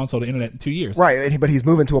that console to internet in 2 years. Right, but he's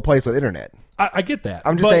moving to a place with internet. I get that.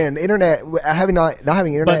 I'm just saying, internet not having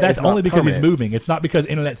internet. But that's only because permanent. he's moving. It's not because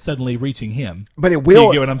internet's suddenly reaching him. But it will.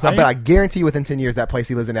 You get what I'm saying? But I guarantee you, within 10 years, that place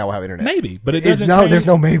he lives in now will have internet. Maybe, but it doesn't. No, there's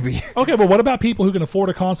no maybe. Okay, well, what about people who can afford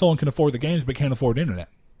a console and can afford the games but can't afford internet?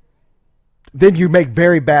 Then you make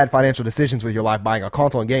very bad financial decisions with your life buying a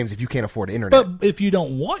console and games if you can't afford internet. But if you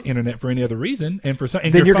don't want internet for any other reason, and for some,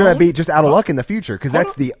 then you're going to be just out of luck in the future because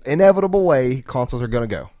that's the inevitable way consoles are going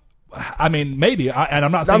to go. I mean, maybe, and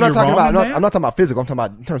I'm not saying I'm not you're talking wrong. I'm not talking about physical. I'm talking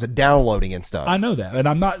about in terms of downloading and stuff. I know that, and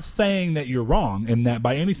I'm not saying that you're wrong in that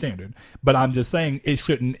by any standard. But I'm just saying it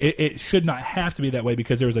shouldn't. It should not have to be that way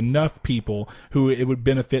because there's enough people who it would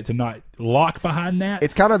benefit to not lock behind that.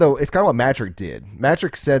 It's kind of what Matrix did.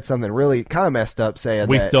 Matrix said something really kind of messed up, saying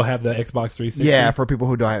we still have the Xbox 360. Yeah, for people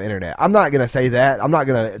who don't have internet. I'm not going to say that. I'm not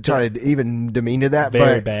going to try to even demean to that.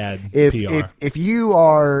 Very but bad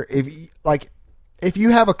PR. If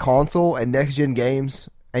you have a console and next gen games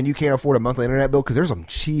and you can't afford a monthly internet bill, because there's some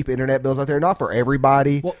cheap internet bills out there, not for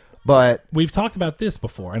everybody. Well, but we've talked about this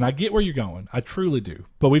before, and I get where you're going. I truly do.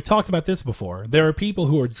 But we've talked about this before. There are people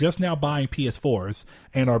who are just now buying PS4s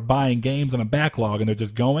and are buying games on a backlog, and they're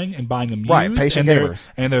just going and buying them used. Right, patient gamers.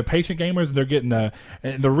 And they're patient gamers, and they're getting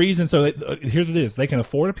the reason. So here's what it is: they can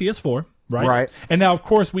afford a PS4. right? Right. And now, of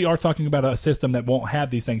course, we are talking about a system that won't have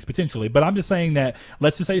these things potentially. But I'm just saying that,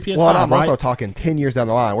 let's just say PS5, Well, and I'm right? also talking 10 years down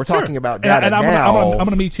the line. We're talking about And data I'm now. going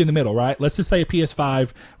to meet you in the middle, right? Let's just say a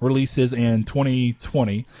PS5 releases in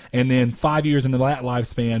 2020, and then 5 years into that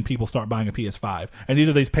lifespan, people start buying a PS5. And these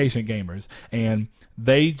are these patient gamers. And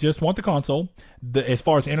they just want the console. As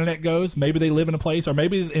far as internet goes, maybe they live in a place, or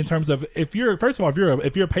maybe in terms of, if you're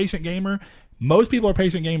a patient gamer, most people are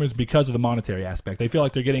patient gamers because of the monetary aspect. They feel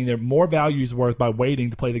like they're getting their more values worth by waiting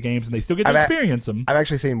to play the games, and they still get to experience them. I've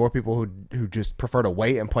actually seen more people who just prefer to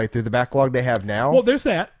wait and play through the backlog they have now. Well, there's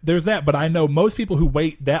that. But I know most people who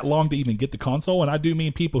wait that long to even get the console, and I do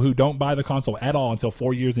mean people who don't buy the console at all until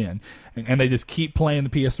 4 years in, and they just keep playing the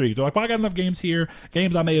PS3. They're like, well, I got enough games here,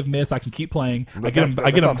 games I may have missed, I can keep playing. I get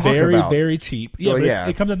them very, very cheap. Yeah, Well, but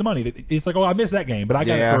it comes into money. It's like, oh, I missed that game, but I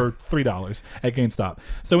got it for $3 at GameStop.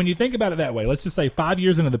 So when you think about it that way, let's just say 5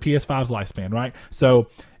 years into the PS5's lifespan, right? So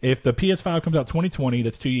if the PS5 comes out 2020,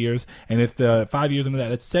 that's 2 years, and if the 5 years into that,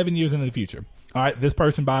 that's 7 years into the future. All right, this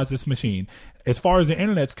person buys this machine. As far as the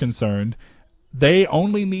internet's concerned, they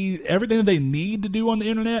only need everything that they need to do on the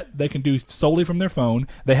internet. They can do solely from their phone.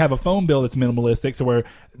 They have a phone bill that's minimalistic, so where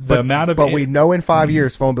but we know in 5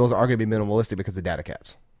 years phone bills are going to be minimalistic because of data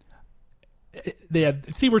caps.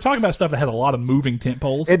 See, we're talking about stuff that has a lot of moving tent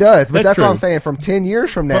poles. It does, but that's true. what I'm saying. From 10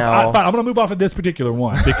 years from now, I'm going to move off of this particular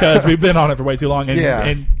one because we've been on it for way too long,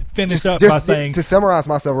 and finish up by saying, to summarize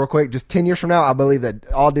myself real quick, just 10 years from now, I believe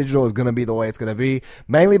that all digital is going to be the way it's going to be,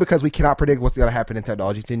 mainly because we cannot predict what's going to happen in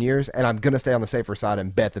technology 10 years, and I'm going to stay on the safer side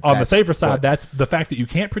and bet that on the safer side, that's the fact that you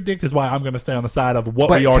can't predict is why I'm going to stay on the side of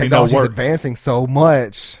what we already know works. Technology's advancing so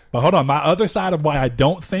much. But hold on, my other side of why I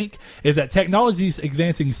don't think is that technology is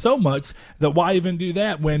advancing so much that why even do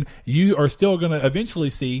that when you are still going to eventually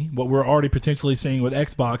see what we're already potentially seeing with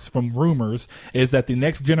Xbox from rumors is that the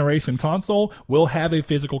next generation console will have a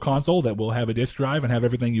physical console that will have a disc drive and have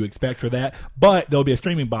everything you expect for that, but there'll be a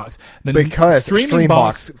streaming box. Because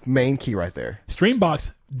Streambox, main key right there.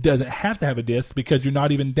 Streambox doesn't have to have a disc because you're not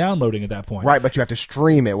even downloading at that point. Right, but you have to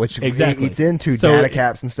stream it, which exactly. It's into data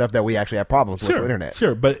caps and stuff that we actually have problems with internet.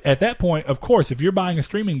 Sure, but at that point, of course, if you're buying a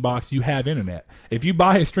streaming box, you have internet. If you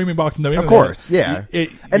buy a streaming box and no internet, of course, yeah.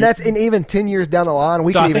 And even 10 years down the line,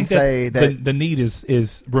 we can even say that the need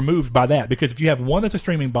is removed by that, because if you have one that's a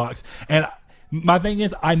streaming box, and my thing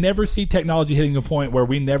is, I never see technology hitting a point where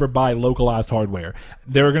we never buy localized hardware.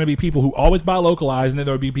 There are going to be people who always buy localized, and then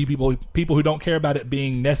there will be people who don't care about it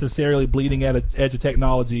being necessarily bleeding at the edge of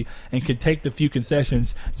technology and can take the few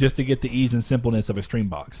concessions just to get the ease and simpleness of a stream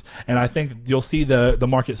box. And I think you'll see the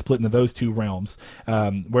market split into those two realms.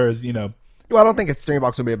 Whereas, well, I don't think a stream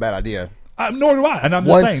box would be a bad idea. Nor do I. And I'm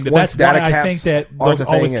just saying that's why I think that they'll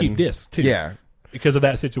always keep discs too. Yeah. Because of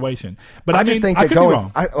that situation, but I just think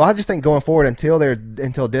that I just think going forward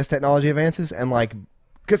until disc technology advances, and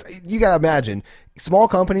because you gotta imagine small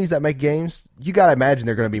companies that make games, you gotta imagine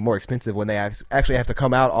they're going to be more expensive when they actually have to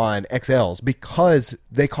come out on XLs because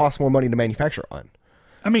they cost more money to manufacture on.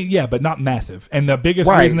 I mean, yeah, but not massive. And the biggest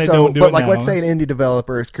reason they don't do it now, let's say an indie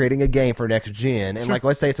developer is creating a game for next gen, and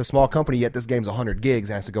let's say it's a small company, yet this game's 100 gigs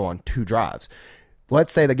and has to go on 2 drives.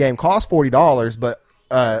 Let's say the game costs $40, but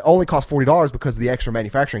only costs $40 because of the extra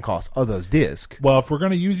manufacturing costs of those discs. Well, if we're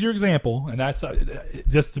going to use your example, and that's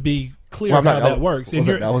just to be clear how that works.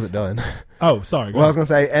 I wasn't done. Oh, sorry. I was going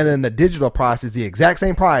to say, and then the digital price is the exact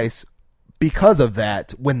same price because of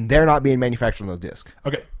that when they're not being manufactured on those discs.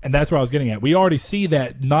 Okay, and that's where I was getting at. We already see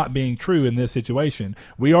that not being true in this situation.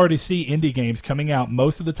 We already see indie games coming out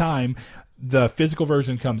most of the time. The physical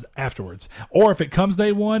version comes afterwards. Or if it comes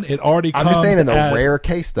day one, it already comes. I'm just saying in the rare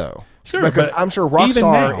case, though. Sure, because I'm sure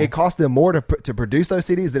Rockstar, it cost them more to produce those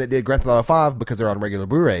CDs than it did Grand Theft Auto 5 because they're on regular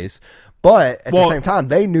Blu-rays. But at the same time,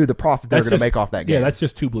 they knew the profit they were going to make off that game. Yeah, that's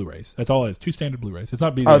just 2 Blu-rays. That's all it is. 2 standard Blu-rays. It's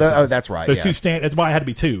not BDXL. Oh, that's right. There's 2 That's why it had to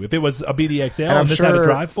be 2. If it was a BDXL and this had a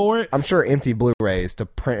drive for it, I'm sure empty Blu-rays to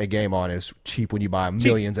print a game on is cheap when you buy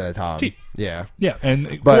millions at a time. Cheap. Yeah. Yeah,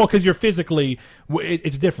 because you're physically,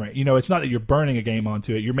 it's different. It's not that you're burning a game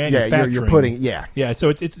onto it. You're manufacturing. Yeah, you're putting. Yeah. So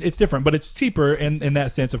it's different, but it's cheaper in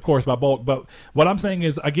that sense, of course, by bulk. But what I'm saying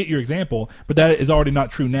is, I get your example, but that is already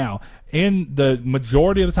not true now. In the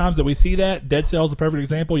majority of the times that we see that, Dead Cells is a perfect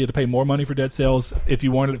example. You have to pay more money for Dead Cells if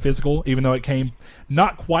you wanted it physical, even though it came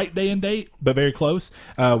not quite day and date, but very close.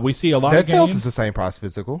 We see a lot of games. Dead Cells is the same price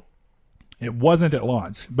physical. It wasn't at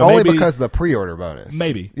launch, but Only maybe, because of the pre-order bonus.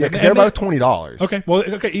 Maybe. Yeah, because And they're both $20. Okay, well,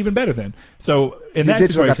 okay, even better then. So in You that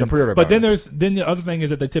digital got situation, the pre-order but bonus. then the other thing is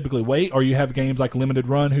that they typically wait, or you have games like Limited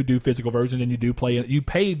Run who do physical versions, and you do play it. You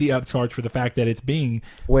pay the upcharge for the fact that it's being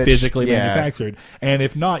physically manufactured, and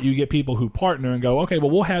if not, you get people who partner and go, okay, well,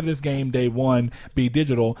 we'll have this game day one be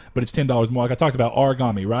digital, but it's $10 more. Like I talked about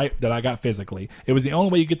Origami, right? That I got physically. It was the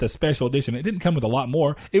only way you get the special edition. It didn't come with a lot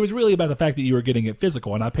more. It was really about the fact that you were getting it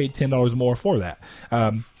physical, and I paid $10 more for that.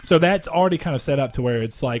 So that's already kind of set up to where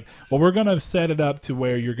it's like, well, we're going to set it up to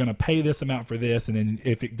where you're going to pay this amount for this, and then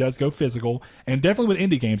if it does go physical, and definitely with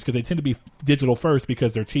indie games, because they tend to be digital first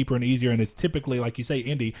because they're cheaper and easier, and it's typically, like you say,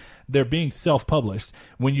 indie, they're being self-published.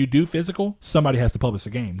 When you do physical, somebody has to publish a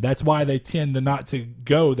game. That's why they tend to not to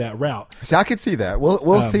go that route. See, I could see that.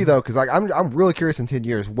 We'll see though, because I'm really curious in 10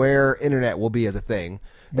 years where internet will be as a thing,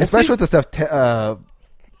 especially with the stuff.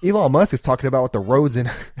 Elon Musk is talking about what the roads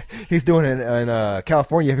he's doing in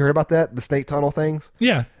California. Have you heard about that? The snake tunnel things?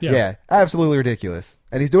 Yeah. Absolutely ridiculous.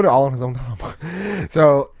 And he's doing it all on his own time.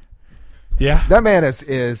 So, yeah, that man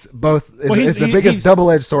is both is the biggest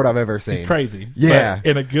double-edged sword I've ever seen. He's crazy. Yeah. But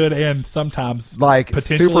in a good and sometimes like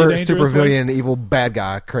potentially super way. villain, evil bad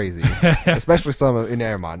guy, crazy. Especially some of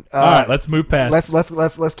never mind. All right, let's move past.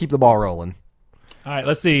 Let's keep the ball rolling. All right,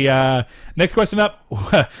 let's see. Next question up.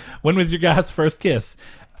 When was your guys' first kiss?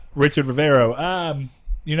 Richard Rivero.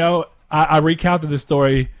 I recounted this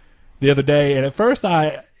story the other day, and at first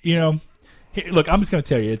look, I'm just going to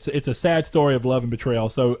tell you, it's a sad story of love and betrayal.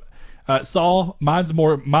 So, Saul,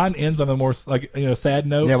 mine ends on a more sad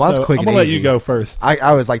note. Yeah, mine's so quick. I'm gonna let you go first.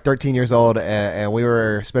 I was like 13 years old, and we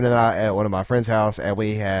were spending the night at one of my friend's house, and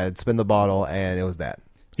we had spin the bottle, and it was that.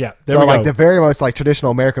 Yeah, so like the very most like traditional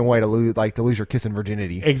American way to lose your kissing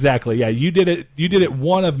virginity. Exactly. Yeah, you did it.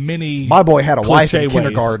 One of many. My boy had a wife in ways.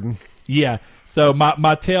 kindergarten. Yeah. So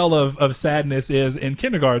my tale of sadness is in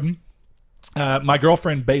kindergarten. My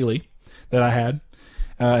girlfriend Bailey, that I had,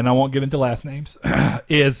 and I won't get into last names,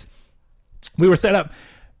 is we were set up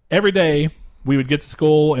every day. We would get to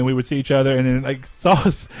school and we would see each other, and then like Saul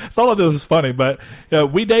this was funny, but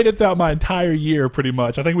we dated throughout my entire year pretty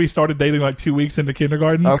much. I think we started dating like 2 weeks into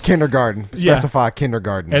kindergarten. Oh, kindergarten. Specify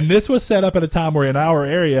kindergarten. And this was set up at a time where in our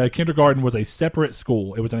area, kindergarten was a separate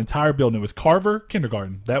school. It was an entire building. It was Carver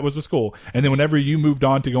Kindergarten. That was the school. And then whenever you moved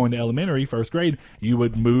on to go into elementary, first grade, you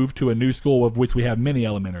would move to a new school, of which we have many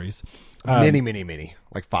elementaries. Many.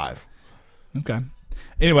 Like 5. Okay.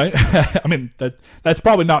 Anyway, I mean that's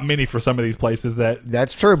probably not many for some of these places.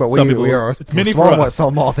 That's true, but we are it's many for us.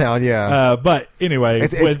 Small town, yeah. But anyway,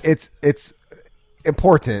 it's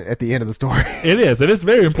important at the end of the story. It is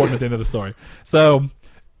very important at the end of the story. So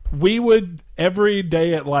we would every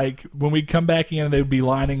day at like when we'd come back in, they would be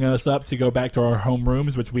lining us up to go back to our home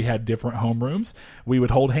rooms, which we had different home rooms. We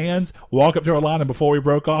would hold hands, walk up to our line, and before we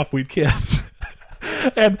broke off, we'd kiss.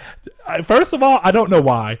 And first of all, I don't know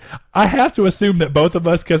why. I have to assume that both of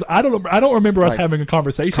us, because I don't remember us having a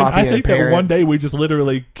conversation. I think that one day we just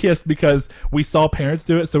literally kissed because we saw parents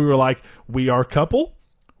do it. So we were like, we are a couple.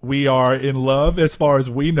 We are in love as far as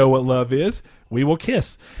we know what love is. We will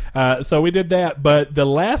kiss. So we did that. But the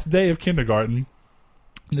last day of kindergarten,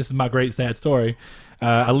 this is my great sad story.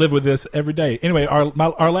 I live with this every day. Anyway,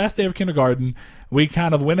 our last day of kindergarten, we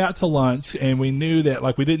kind of went out to lunch, and we knew that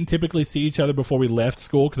like we didn't typically see each other before we left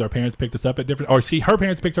school because our parents picked us up at different, or her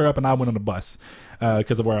parents picked her up, and I went on a bus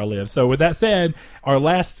because of where I live. So with that said, our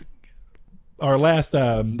last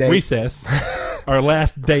recess, our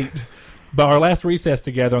last date. But our last recess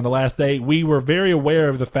together on the last day, we were very aware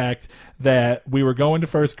of the fact that we were going to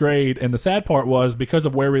first grade, and the sad part was because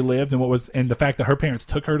of where we lived and the fact that her parents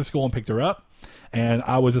took her to school and picked her up, and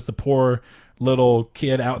I was just a poor little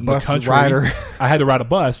kid out in the country. Rider. I had to ride a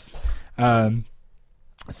bus.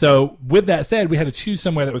 So with that said, we had to choose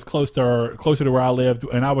somewhere that was closer to where I lived,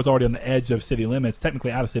 and I was already on the edge of city limits,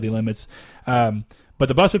 technically out of city limits. But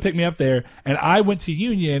the bus would pick me up there, and I went to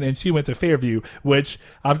Union, and she went to Fairview, which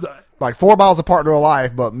I've. Like 4 miles apart in real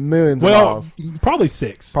life, but millions of miles. Probably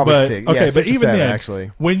 6. Probably 6. Okay, yeah, but even 7, then,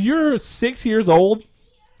 actually, when you're 6 years old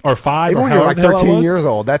or 5, even or when you're like 13 was, years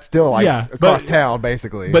old, that's still like across town,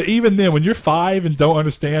 basically. But even then, when you're 5 and don't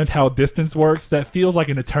understand how distance works, that feels like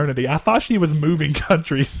an eternity. I thought she was moving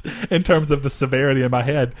countries in terms of the severity in my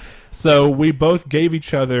head. So we both gave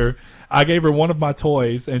each other. I gave her one of my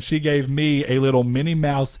toys, and she gave me a little Minnie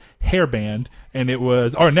Mouse hairband, and it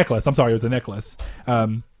was a necklace. I'm sorry, it was a necklace.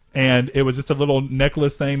 And it was just a little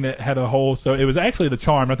necklace thing that had a hole. So it was actually the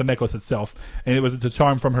charm, not the necklace itself. And it was the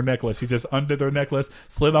charm from her necklace. She just undid her necklace,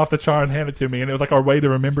 slid off the charm, and handed it to me. And it was like our way to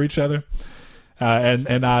remember each other.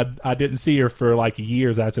 and I didn't see her for like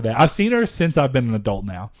years after that. I've seen her since I've been an adult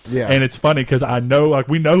now. Yeah. And it's funny because I know, like,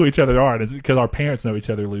 we know who each other are, because our parents know each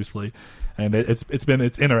other loosely, and it's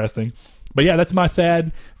interesting. But yeah, that's my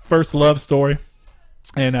sad first love story.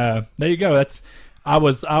 And there you go. I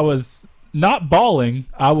was not bawling.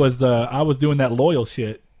 I was doing that loyal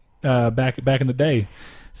shit back in the day.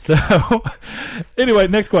 So anyway,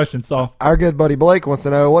 next question, Saul. Our good buddy Blake wants to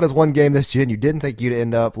know, what is one game this gen you didn't think you'd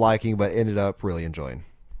end up liking but ended up really enjoying?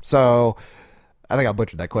 So I think I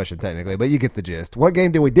butchered that question technically, but you get the gist. What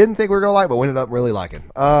game did we didn't think we were going to like but we ended up really liking?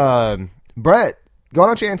 Brett, why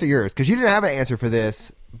don't you answer yours? Because you didn't have an answer for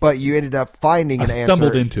this, but you ended up finding an answer.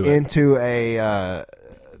 Stumbled into it. Into a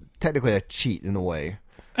technically a cheat in a way.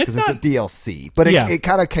 Because it's a not DLC. But it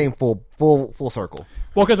kind of came full circle.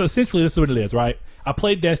 Well, because essentially this is what it is, right? I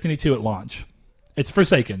played Destiny 2 at launch. It's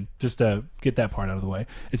Forsaken, just to get that part out of the way.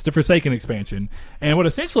 It's the Forsaken expansion. And what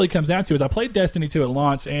essentially comes down to is I played Destiny 2 at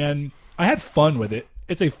launch, and I had fun with it.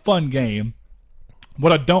 It's a fun game.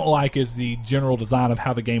 What I don't like is the general design of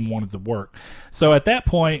how the game wanted to work. So at that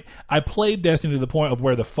point, I played Destiny to the point of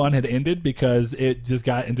where the fun had ended because it just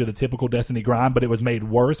got into the typical Destiny grind, but it was made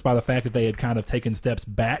worse by the fact that they had kind of taken steps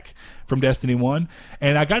back from Destiny 1.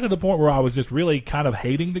 And I got to the point where I was just really kind of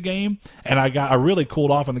hating the game, and I really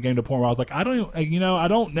cooled off on the game to the point where I was like, I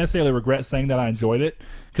don't necessarily regret saying that I enjoyed it,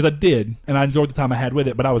 because I did, and I enjoyed the time I had with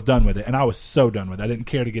it, but I was done with it, and I was so done with it. I didn't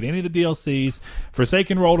care to get any of the DLCs.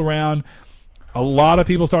 Forsaken rolled around. A lot of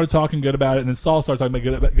people started talking good about it, and then Saul started talking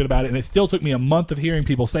good about it, and it still took me a month of hearing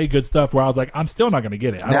people say good stuff where I was like, I'm still not going to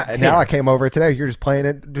get it. Now I came over today. You're just playing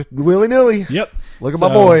it just willy-nilly. Yep. Look at my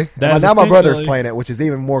boy. Now my brother's playing it, which is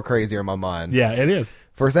even more crazier in my mind. Yeah, it is.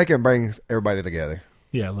 Forsaken brings everybody together.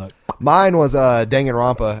 Yeah, look. Mine was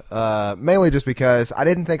Danganronpa, mainly just because I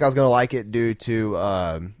didn't think I was going to like it due to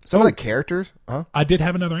some of the characters. Huh? I did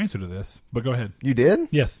have another answer to this, but go ahead. You did?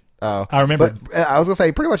 Yes. Oh, I remember. But I was going to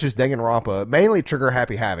say pretty much just Danganronpa, mainly Trigger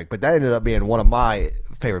Happy Havoc, but that ended up being one of my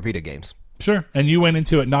favorite Vita games. Sure. And you went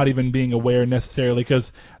into it not even being aware necessarily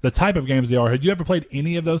because the type of games they are. Had you ever played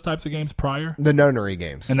any of those types of games prior? The Nonary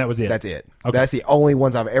games. And that was it? That's it. Okay. That's the only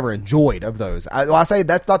ones I've ever enjoyed of those. I say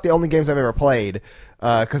that's not the only games I've ever played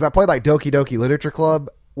because I played like Doki Doki Literature Club,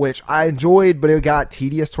 which I enjoyed, but it got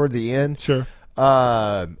tedious towards the end. Sure.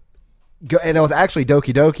 And it was actually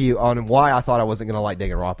Doki Doki on why I thought I wasn't going to like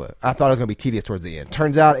Danganronpa. I thought it was going to be tedious towards the end.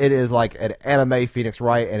 Turns out it is like an anime Phoenix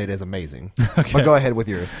Wright, and it is amazing. Okay. But go ahead with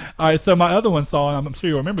yours. All right, so my other one, Saul, and I'm sure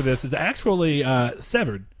you'll remember this, is actually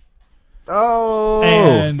Severed. Oh,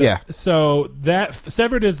 and yeah. So that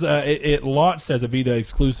Severed is it launched as a Vita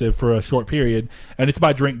exclusive for a short period, and it's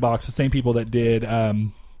by Drinkbox, the same people that did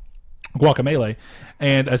Guacamelee,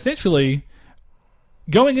 and essentially.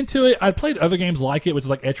 Going into it, I played other games like it, which is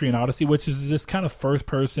like Etrian Odyssey, which is this kind of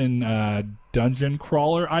first-person dungeon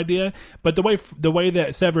crawler idea. But the way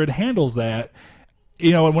that Severed handles that,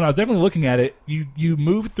 when I was definitely looking at it, you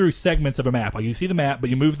move through segments of a map. Like you see the map, but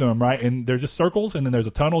you move through them, right? And they're just circles, and then there's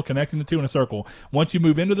a tunnel connecting the two in a circle. Once you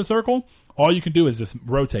move into the circle, all you can do is just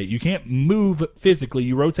rotate. You can't move physically.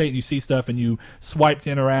 You rotate and you see stuff, and you swipe to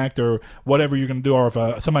interact or whatever you're going to do. Or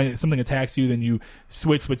if something attacks you, then you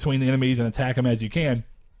switch between the enemies and attack them as you can.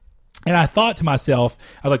 And I thought to myself,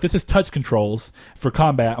 I was like, this is touch controls for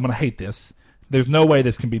combat. I'm going to hate this. There's no way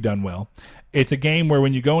this can be done well. It's a game where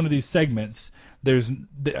when you go into these segments,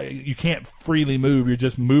 you can't freely move. You're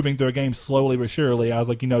just moving through a game slowly but surely. I was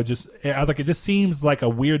like, it just seems like a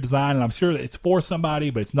weird design, and I'm sure that it's for somebody,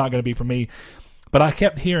 but it's not going to be for me. But I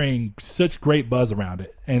kept hearing such great buzz around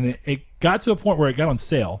it, and it got to a point where it got on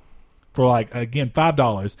sale for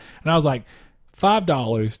 $5, and I was like,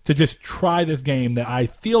 $5 to just try this game that I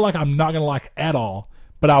feel like I'm not going to like at all,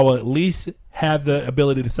 but I will at least have the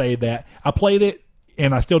ability to say that I played it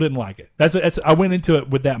and I still didn't like it. I went into it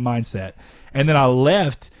with that mindset. And then I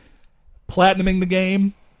left platinuming the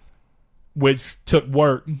game, which took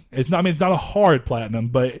work. It's not a hard platinum,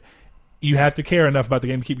 but you have to care enough about the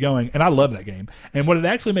game to keep going. And I love that game. And what it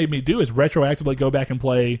actually made me do is retroactively go back and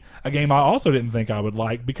play a game I also didn't think I would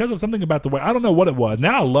like because of something about the way, I don't know what it was.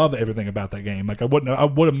 Now I love everything about that game. Like I would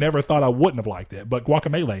have never thought I wouldn't have liked it, but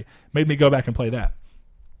Guacamelee made me go back and play that.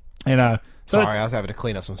 And sorry, I was having to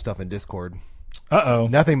clean up some stuff in Discord. Uh-oh.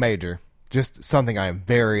 Nothing major. Just something I am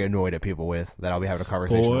very annoyed at people with that I'll be having a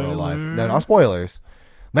conversation in real life. Spoilers? No, not spoilers.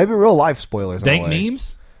 Maybe real life spoilers. Dank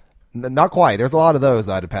memes? Not quite. There's a lot of those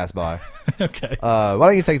that I had to pass by. Okay. Why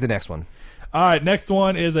don't you take the next one? All right, next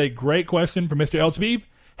one is a great question from Mr. El Chabib.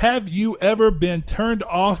 Have you ever been turned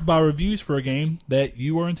off by reviews for a game that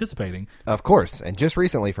you were anticipating? Of course, and just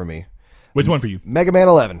recently for me. Which one for you? Mega Man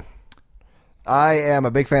 11. I am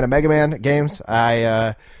a big fan of Mega Man games.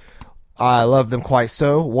 I love them quite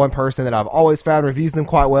so. One person that I've always found reviews them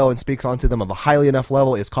quite well and speaks onto them of a highly enough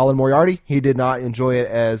level is Colin Moriarty. He did not enjoy it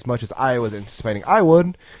as much as I was anticipating I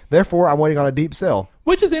would. Therefore, I'm waiting on a deep sell.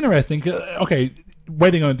 Which is interesting. Okay,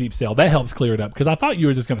 waiting on a deep sale. That helps clear it up because I thought you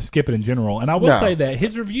were just going to skip it in general. And I will say that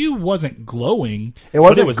his review wasn't glowing. It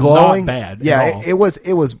wasn't but it was glowing. Not bad. Yeah, it was.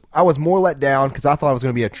 I was more let down because I thought it was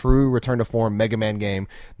going to be a true return to form Mega Man game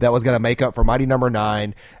that was going to make up for Mighty Number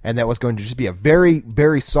 9, and that was going to just be a very,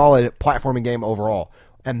 very solid platforming game overall.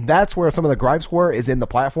 And that's where some of the gripes were, is in the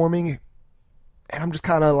platforming. And I'm just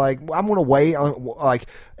kind of like, I'm going to wait. Like,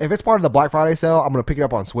 if it's part of the Black Friday sale, I'm going to pick it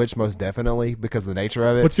up on Switch most definitely because of the nature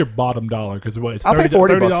of it. What's your bottom dollar? Because what, it's I'll pay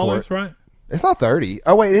 $40 $30, for it. right? It's not 30.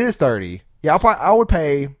 Oh wait, it is 30. Yeah, I would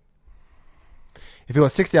pay. If it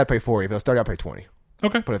was 60, I'd pay 40. If it was 30, I'd pay 20.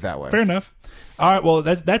 Okay, put it that way. Fair enough. All right, well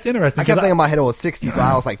that's interesting. I kept thinking in my head it was 60, so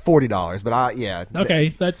I was like $40. But yeah.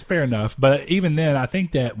 Okay, that's fair enough. But even then, I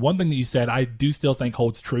think that one thing that you said, I do still think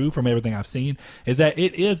holds true from everything I've seen, is that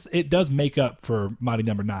it does make up for Mighty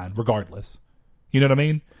Number 9, regardless. You know what I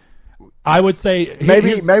mean? I would say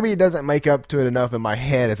maybe it doesn't make up to it enough in my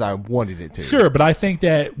head as I wanted it to. Sure, but I think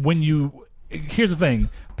that here's the thing.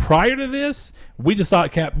 Prior to this, we just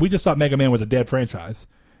thought Mega Man was a dead franchise.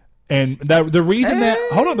 And the reason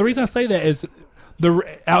the reason I say that is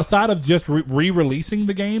outside of just re-releasing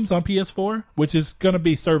the games on PS4, which is going to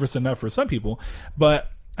be service enough for some people,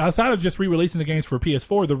 but outside of just re-releasing the games for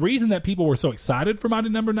PS4, the reason that people were so excited for Mighty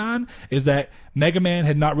Number 9 is that Mega Man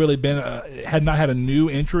had not really been had not had a new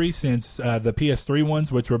entry since the PS3 ones,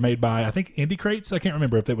 which were made by I think Indie Crates. I can't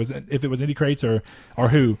remember if it was Indie Crates or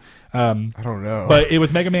who. I don't know. But it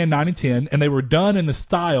was Mega Man 9 and 10, and they were done in the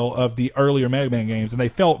style of the earlier Mega Man games, and they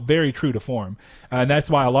felt very true to form. And that's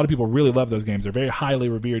why a lot of people really love those games. They're very highly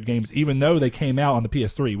revered games, even though they came out on the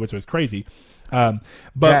PS3, which was crazy. But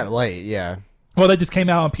that late, yeah. Well, they just came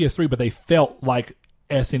out on PS3, but they felt like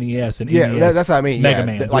SNES and NES. That's what I mean. Mega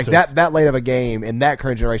Man, like that late of a game in that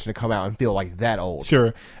current generation to come out and feel like that old.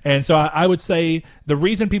 Sure. And so I would say the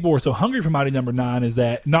reason people were so hungry for Mighty Number 9 is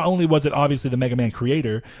that not only was it obviously the Mega Man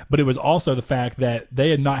creator, but it was also the fact that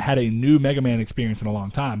they had not had a new Mega Man experience in a long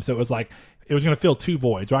time. So it was like it was going to fill two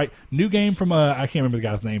voids, right? New game from I can't remember the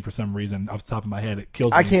guy's name for some reason off the top of my head. It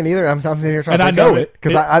kills me. I can't either. I'm sitting here trying and to think I know it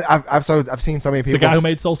because I've seen so many people. The guy who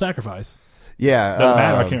made Soul Sacrifice. Yeah, doesn't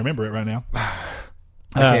matter. I can't remember it right now. I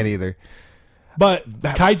can't either. But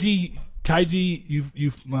Kaiji,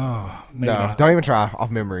 you've no, not. Don't even try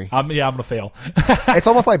off memory. I'm gonna fail. It's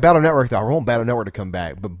almost like Battle Network though. I want Battle Network to come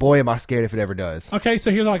back, but boy, am I scared if it ever does. Okay,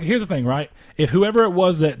 so here's the thing, right? If whoever it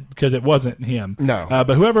was because it wasn't him, no,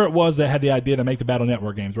 but whoever it was that had the idea to make the Battle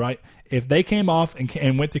Network games, right? If they came off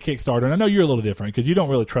and went to Kickstarter, and I know you're a little different because you don't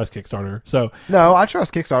really trust Kickstarter, so no, I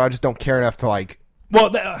trust Kickstarter. I just don't care enough to like.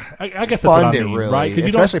 Well, I guess that's what I mean, really, right?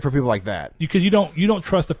 Especially for people like that. Because you don't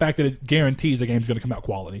trust the fact that it guarantees a game's going to come out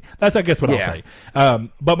quality. That's, I guess, what I'll say.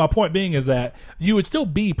 But my point being is that you would still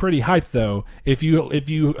be pretty hyped, though, if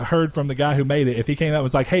you heard from the guy who made it. If he came out and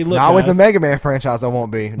was like, hey, look, not guys, with the Mega Man franchise, I won't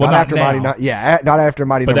be. Well, not after Mighty. Not after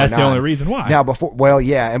Mighty But Number 9. that's the only reason why. Now,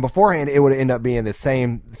 and beforehand, it would end up being the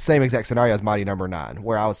same exact scenario as Mighty Number 9,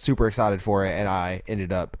 where I was super excited for it, and I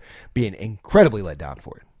ended up being incredibly let down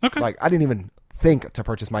for it. Okay. Like, I didn't even think to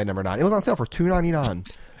purchase Mighty Number 9. It was on sale for $2.99,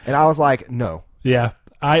 and I was like, no. Yeah,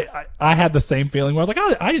 I had the same feeling where I was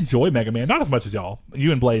like, I enjoy Mega Man, not as much as y'all.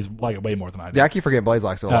 You and Blaze like it way more than I do. Yeah, I keep forgetting Blaze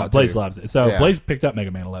likes it a lot. Blaze too. loves it. So yeah. Blaze picked up Mega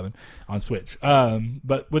Man 11 on Switch.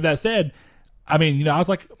 But with that said, I mean, I was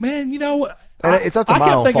like, man, and it's up to my I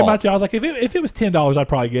kept own thinking fault. about you. I was like, if it was $10, I'd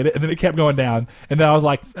probably get it. And then it kept going down, and then I was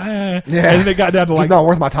like, Yeah. And then it got down to just like not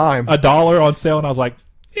worth my time. $1 on sale, and I was like,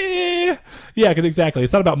 yeah, because exactly,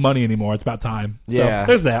 it's not about money anymore. It's about time. Yeah,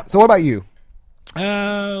 so there's that. So what about you?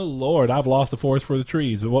 Lord, I've lost the forest for the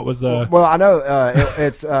trees. What was the? Well, I know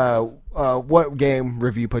it's what game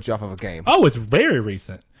review put you off of a game? Oh, it's very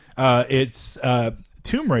recent. It's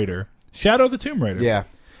Tomb Raider, Shadow of the Tomb Raider. Yeah,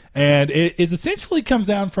 and it is essentially comes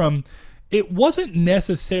down from. It wasn't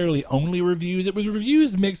necessarily only reviews. It was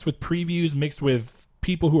reviews mixed with previews, mixed with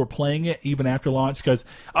people who were playing it even after launch, because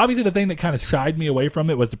obviously the thing that kind of shied me away from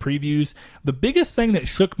it was the previews. The biggest thing that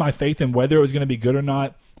shook my faith in whether it was going to be good or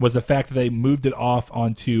not was the fact that they moved it off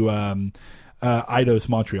onto Eidos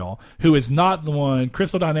Montreal, who is not the one.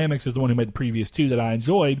 Crystal Dynamics is the one who made the previous two that I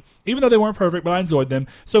enjoyed, even though they weren't perfect, but I enjoyed them.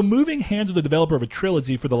 So moving hands of the developer of a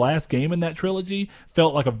trilogy for the last game in that trilogy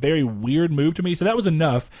felt like a very weird move to me. So that was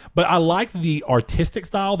enough, but I liked the artistic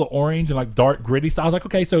style, the orange and like dark gritty style. I was like,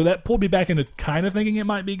 okay, so that pulled me back into kind of thinking it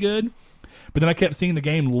might be good, but then I kept seeing the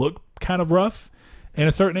game look kind of rough. in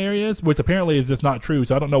a certain areas, which apparently is just not true.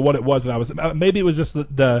 So I don't know what it was that I was. Maybe it was just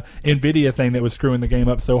the Nvidia thing that was screwing the game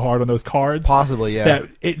up so hard on those cards. Possibly, yeah. That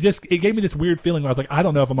it gave me this weird feeling where I was like, I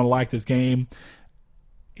don't know if I'm going to like this game.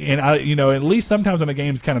 And at least sometimes when a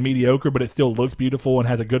game's kind of mediocre, but it still looks beautiful and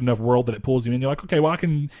has a good enough world that it pulls you in. You're like, okay, well, I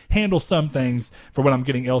can handle some things for what I'm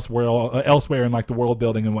getting elsewhere in like the world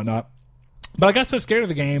building and whatnot. But I got so scared of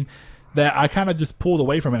the game that I kind of just pulled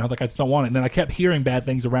away from it. I was like, I just don't want it. And then I kept hearing bad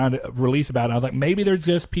things around it, release about it. I was like, maybe they're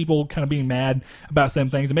just people kind of being mad about some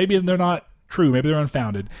things. And maybe they're not true. Maybe they're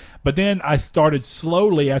unfounded. But then I started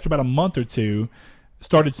slowly, after about a month or two,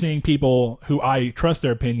 started seeing people who I trust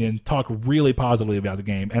their opinion talk really positively about the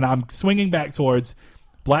game. And I'm swinging back towards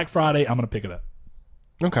Black Friday. I'm going to pick it up.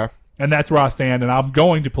 Okay. And that's where I stand, and I'm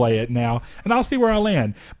going to play it now, and I'll see where I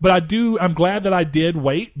land. But I'm glad that I did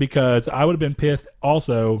wait, because I would have been pissed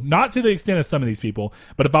also, not to the extent of some of these people,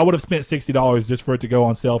 but if I would have spent $60 just for it to go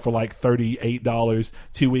on sale for like $38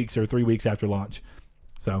 2 weeks or 3 weeks after launch.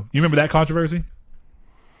 So, you remember that controversy?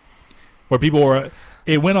 Where people were,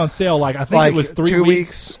 it went on sale like, I think it was 3 2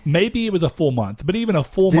 weeks. Maybe it was a full month, but even a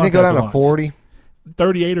full month. Didn't it go down to launch, 40?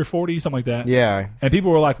 38 or 40, something like that. Yeah. And people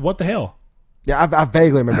were like, what the hell? Yeah, I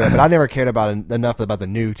vaguely remember that, but I never cared about enough about the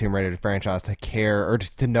new Tomb Raider franchise to care or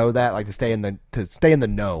just to know that, like to stay in the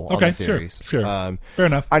know on the series. Sure. Fair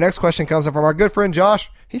enough. Our next question comes from our good friend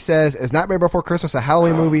Josh. He says, "Is Nightmare Before Christmas a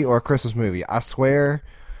Halloween movie or a Christmas movie?" I swear,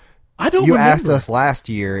 I don't. You remember. asked us last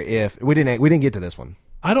year if we didn't get to this one.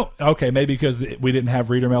 I don't. Okay, maybe because we didn't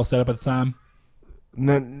have reader mail set up at the time.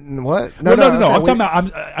 No, what? No. I'm talking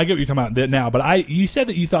about. I get what you're talking about now, but you said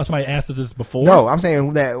that you thought somebody asked us this before. No, I'm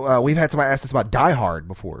saying that we've had somebody ask us about Die Hard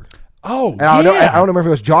before. Oh, and I don't remember if it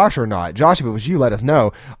was Josh or not. Josh, if it was you, let us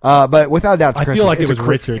know. But without a doubt, it's I Christmas. feel like it was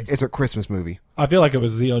Richard. It's a Christmas movie. I feel like it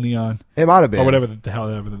was Zeo Neon. It might have been. Or whatever the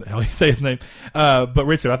hell you say his name. But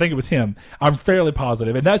Richard, I think it was him. I'm fairly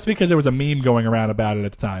positive. And that's because there was a meme going around about it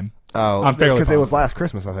at the time. Oh, I'm fairly because positive. it was last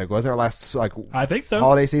Christmas, I think. Wasn't it last I think so.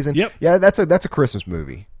 holiday season? Yep. Yeah, that's a Christmas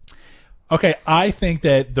movie. Okay, I think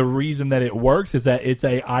that the reason that it works is that it's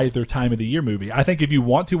a either time of the year movie. I think if you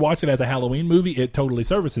want to watch it as a Halloween movie, it totally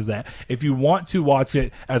services that. If you want to watch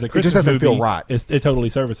it as a Christmas movie, it just doesn't feel right. It totally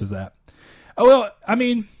services that. Oh, well, I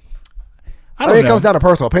mean, I mean, don't know. it comes down to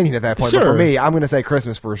personal opinion at that point. Sure. But for me, I'm going to say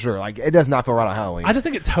Christmas for sure. Like, it does not feel right on Halloween. I just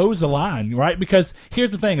think it toes the line, right? Because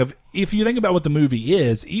here's the thing: if you think about what the movie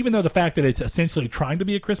is, even though the fact that it's essentially trying to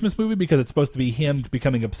be a Christmas movie because it's supposed to be him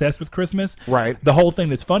becoming obsessed with Christmas, right? The whole thing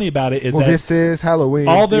that's funny about it is that this is Halloween.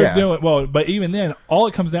 All they're doing, but even then, all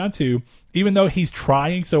it comes down to, even though he's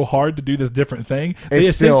trying so hard to do this different thing, they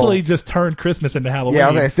essentially just turned Christmas into Halloween.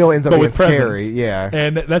 Yeah, it still ends up being scary. Presents. Yeah,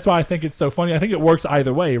 and that's why I think it's so funny. I think it works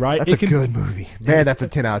either way, right? That's a good movie, man. That's a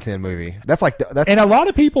 10 out of 10 movie. That's like that's. And a lot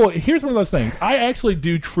of people. Here's one of those things. I actually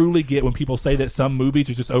do truly get when people say that some movies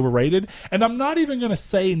are just overrated, and I'm not even going to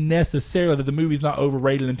say necessarily that the movie's not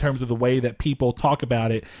overrated in terms of the way that people talk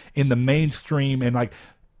about it in the mainstream and like.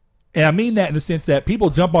 And I mean that in the sense that people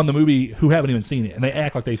jump on the movie who haven't even seen it, and they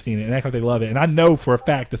act like they've seen it, and act like they love it. And I know for a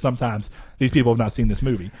fact that sometimes these people have not seen this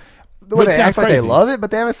movie. Well, they act like they love it,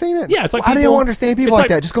 but they haven't seen it. Yeah, it's like I don't understand people like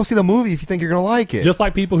that. Just go see the movie if you think you're going to like it. Just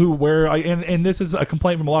like people who wear, and this is a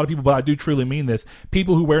complaint from a lot of people, but I do truly mean this.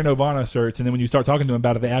 People who wear Nirvana shirts, and then when you start talking to them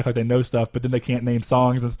about it, they act like they know stuff, but then they can't name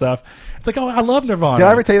songs and stuff. It's like, oh, I love Nirvana. Did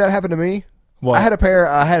I ever tell you that happened to me? What? I had a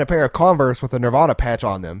pair of Converse with a Nirvana patch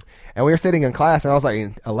on them, and we were sitting in class, and I was like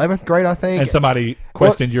in 11th grade, I think. And somebody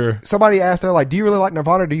questioned Somebody asked her, like, "Do you really like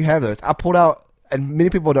Nirvana? Or do you have those?" I pulled out, and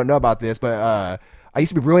many people don't know about this, but I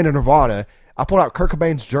used to be really into Nirvana. I pulled out Kurt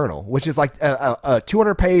Cobain's journal, which is like a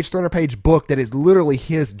 200-page, 300-page book that is literally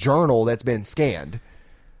his journal that's been scanned.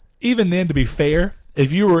 Even then, to be fair,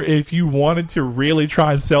 if you wanted to really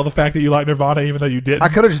try and sell the fact that you like Nirvana, even though you didn't, I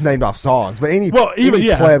could have just named off songs, but any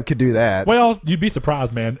pleb could do that. Well, you'd be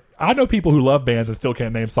surprised, man. I know people who love bands and still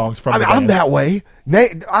can't name songs from. I'm that way.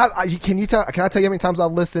 Can I tell you how many times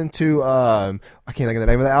I've listened to? I can't think of the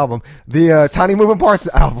name of the album. The Tiny Moving Parts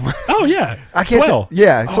album. Oh yeah, I can't. Swell.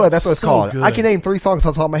 Swell. That's what it's called. Good. I can name 3 songs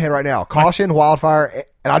off the top of my head right now: "Caution," "Wildfire,"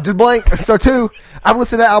 and I just blank. So 2. I've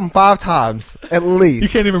listened to that album 5 times at least. You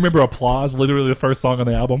can't even remember "Applause," literally the first song on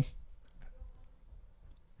the album.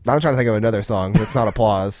 I'm trying to think of another song that's not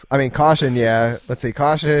 "Applause." I mean, "Caution," yeah. Let's see,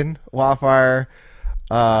 "Caution," "Wildfire."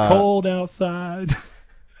 It's cold outside.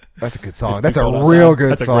 That's a good song. That's a real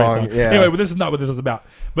good That's a song. great song. Yeah. Anyway, but this is not what this is about.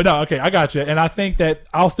 But no, okay, I got you. And I think that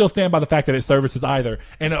I'll still stand by the fact that it services either.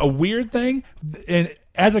 And a weird thing, and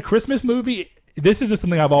as a Christmas movie, this is just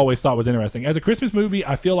something I've always thought was interesting. As a Christmas movie,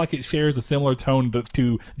 I feel like it shares a similar tone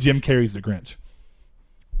to Jim Carrey's The Grinch.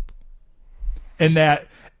 And that,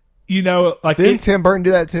 like... Didn't Tim Burton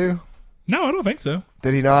do that too? No, I don't think so.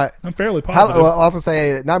 Did he not? I'm fairly positive. Well, I'll also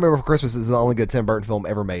say Nightmare Before Christmas is the only good Tim Burton film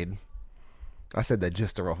ever made. I said that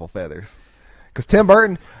just to ruffle feathers. Because Tim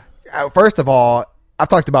Burton, first of all, I've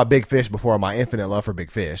talked about Big Fish before, my infinite love for Big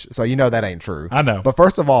Fish. So you know that ain't true. I know. But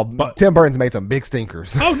first of all, Tim Burton's made some big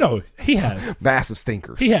stinkers. Oh, no. He has. Massive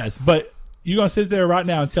stinkers. He has. But you're going to sit there right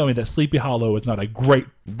now and tell me that Sleepy Hollow is not a great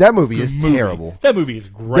That movie is terrible. That movie is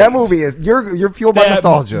great. That movie is... You're fueled by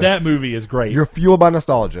nostalgia. That movie is great. You're fueled by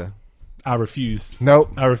nostalgia. I refuse.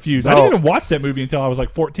 Nope. I refuse. No. I didn't even watch that movie until I was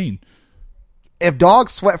like 14. If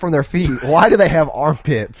dogs sweat from their feet, why do they have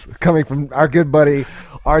armpits coming from our good buddy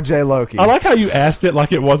RJ Loki? I like how you asked it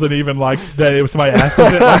like it wasn't even like that it was somebody asked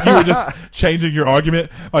it. Like you were just changing your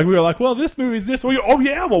argument. Like we were like, well, this movie's this. Well, oh,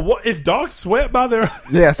 yeah. Well, what if dogs sweat by their...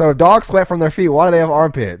 Yeah, so if dogs sweat from their feet, why do they have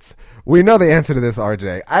armpits? We know the answer to this,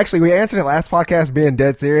 RJ. Actually, we answered it last podcast being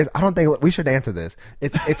dead serious. I don't think we should answer this.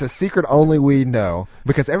 It's a secret only we know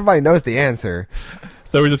because everybody knows the answer.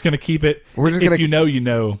 So we're just going to keep it. We're just if gonna, you know, you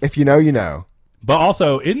know. If you know, you know. But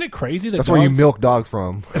also, isn't it crazy that that's dogs, where you milk dogs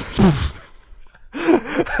from?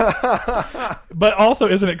 But also,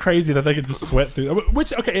 isn't it crazy that they can just sweat through?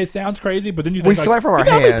 Which, okay, it sounds crazy, but then you think we like, sweat from our you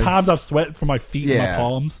know hands. How many times I've sweat from my feet and my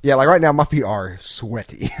palms? Yeah, like right now, my feet are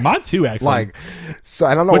sweaty. Mine too, actually. Like, so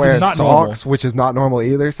I don't know Which where is not socks, normal. which is not normal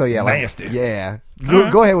either. So yeah, like, Nasty. Yeah, All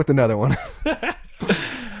go ahead with another one.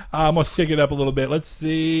 I'm gonna shake it up a little bit. Let's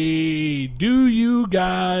see. Did you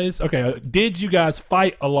guys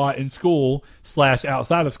fight a lot in school /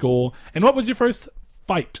 outside of school? And what was your first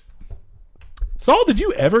fight? Saul, did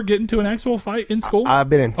you ever get into an actual fight in school? I've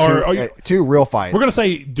been in two real fights. We're gonna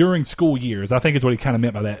say during school years. I think is what he kind of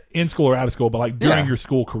meant by that. In school or out of school, but like during your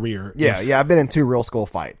school career. Yeah, I've been in two real school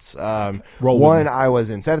fights. One, I was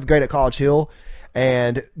in 7th grade at College Hill,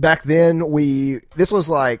 and back then this was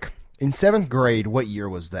like in 7th grade. What year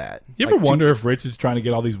was that? You ever wonder if Rich is trying to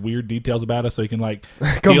get all these weird details about us so he can like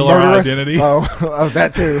Go steal our murder us? identity? Oh,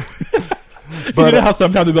 that too. But, you know how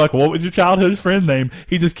sometimes they'll be like, well, what was your childhood friend name?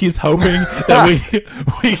 He just keeps hoping that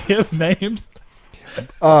we give names.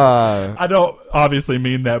 I don't obviously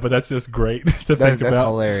mean that, but that's just great to think about. That's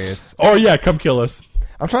hilarious. Oh, yeah, come kill us.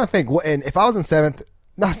 I'm trying to think. And if I was in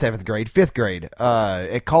 5th grade,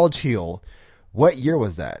 at College Hill, what year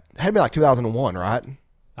was that? It had to be like 2001, right?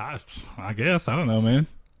 I guess. I don't know, man.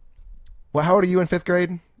 Well, how old are you in 5th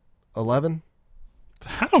grade? 11?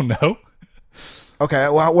 I don't know. Okay,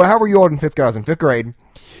 well, how were you old in 5th grade? I was in 5th grade.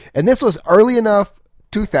 And this was early enough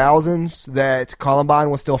 2000s that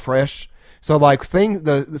Columbine was still fresh. So, like, something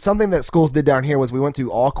that schools did down here was we went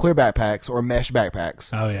to all clear backpacks or mesh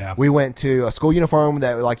backpacks. Oh, yeah. We went to a school uniform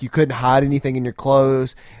that, like, you couldn't hide anything in your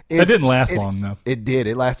clothes. That didn't last long, though. It did.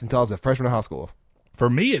 It lasted until I was a freshman in high school. For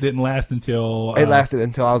me, it didn't last until... it lasted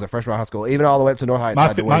until I was a freshman in high school. Even all the way up to North Heights.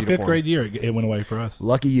 My 5th grade year, it went away for us.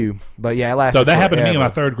 Lucky you. But, yeah, it lasted So that happened to me in my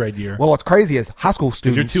forever. 3rd grade year. Well, what's crazy is high school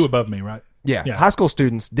students... You're 2 above me, right? Yeah, high school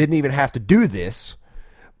students didn't even have to do this.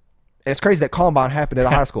 And it's crazy that Columbine happened at a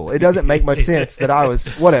high school. It doesn't make much sense that I was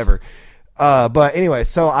whatever. But anyway,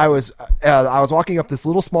 so I was walking up this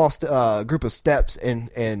little small group of steps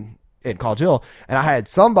in College Hill, and I had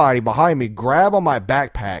somebody behind me grab on my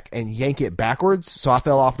backpack and yank it backwards, so I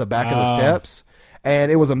fell off the back of the steps.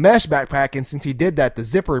 And it was a mesh backpack, and since he did that, the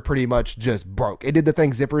zipper pretty much just broke. It did the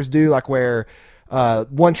thing zippers do, like where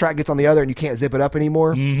one track gets on the other and you can't zip it up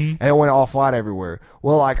anymore, and it went all flat everywhere.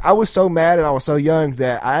 Well, like, I was so mad and I was so young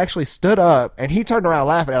that I actually stood up, and he turned around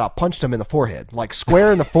laughing, and I punched him in the forehead, like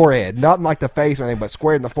square in the forehead, not in like the face or anything, but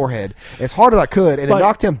square in the forehead, as hard as I could, and it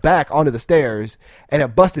knocked him back onto the stairs, and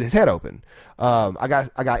it busted his head open. I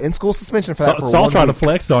got in school suspension for that. Saul tried to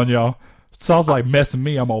flex on y'all. Saul's like, messing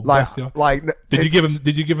me, I'm gonna bless y'all. Did you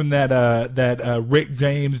give him that Rick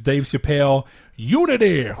James, Dave Chappelle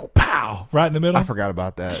unity, pow, right in the middle? I forgot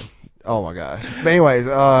about that. Oh my gosh. But anyways,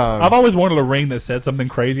 I've always wanted a ring that said something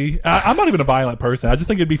crazy. I'm not even a violent person. I just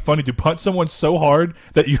think it'd be funny to punch someone so hard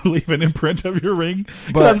that you leave an imprint of your ring.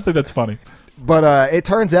 But I just think that's funny. But it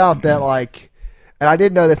turns out that, like, and I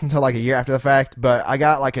didn't know this until like a year after the fact, but I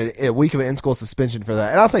got like a week of an in-school suspension for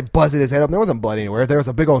that. And I'll say busted his head up. There wasn't blood anywhere. There was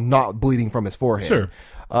a big old knot bleeding from his forehead. Sure.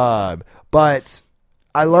 But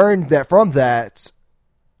I learned that from that,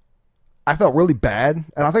 I felt really bad.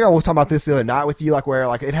 And I think I was talking about this the other night with you, like where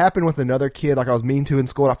like it happened with another kid like I was mean to in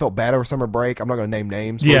school, and I felt bad over summer break. I'm not going to name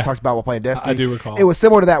names. Yeah. We talked about while playing Destiny. I do recall. It was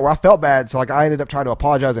similar to that where I felt bad, so like I ended up trying to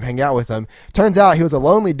apologize and hang out with him. Turns out he was a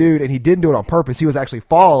lonely dude, and he didn't do it on purpose. He was actually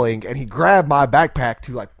falling, and he grabbed my backpack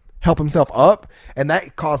to like help himself up, and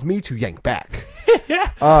that caused me to yank back.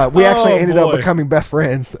 We actually ended up becoming best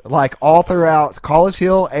friends, like all throughout College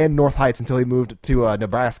Hill and North Heights until he moved to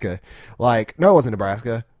Nebraska. Like, no, it wasn't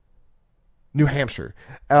Nebraska. New Hampshire,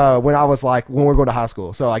 when we were going to high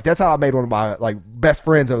school. So like that's how I made one of my like best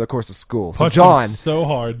friends over the course of school. So Punched John, him so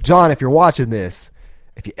hard. John, if you're watching this,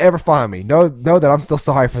 if you ever find me, know that I'm still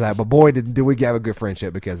sorry for that. But boy, did we have a good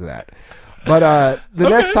friendship because of that. But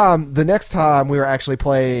the next time we were actually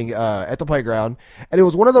playing at the playground, and it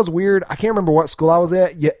was one of those weird. I can't remember what school I was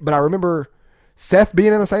at yet, but I remember Seth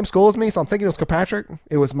being in the same school as me. So I'm thinking it was Kilpatrick.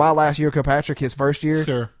 It was my last year, Kilpatrick, his first year.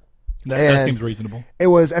 Sure. That seems reasonable. It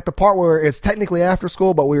was at the part where it's technically after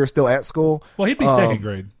school, but we were still at school. Well, he'd be second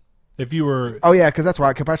grade if you were. Oh yeah, because that's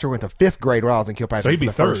right. Kilpatrick went to 5th grade when I was in Kilpatrick. So he'd be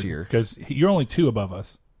for the third first year because you're only 2 above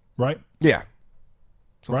us, right? Yeah.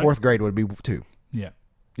 So Right. 4th grade would be 2. Yeah.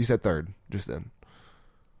 You said 3rd just then.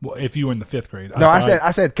 Well, if you were in the 5th grade. No, I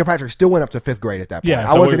said Kilpatrick still went up to 5th grade at that point. Yeah,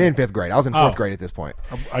 I so wasn't we're- in 5th grade. I was in 4th grade at this point.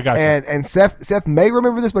 I got you. And Seth may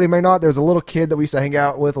remember this, but he may not. There's a little kid that we used to hang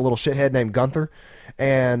out with, a little shithead named Gunther,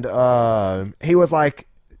 and he was like,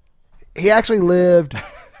 he actually lived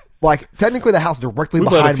like technically the house directly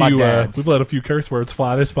behind my dad's. We've let a few curse words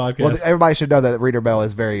fly this podcast. Well, everybody should know that Reader Bell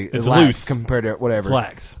is It's lax loose compared to whatever. It's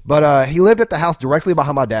lax. But he lived at the house directly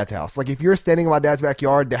behind my dad's house. Like if you're standing in my dad's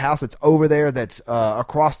backyard, the house that's over there, that's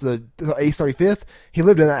across the East 35th, he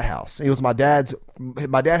lived in that house. He was my dad's.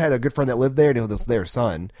 My dad had a good friend that lived there, and it was their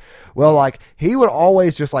son. Well, like he would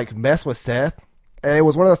always just like mess with Seth, and it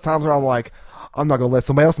was one of those times where I'm like, I'm not gonna let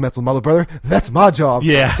somebody else mess with my little brother. That's my job.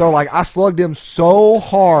 Yeah. So like I slugged him so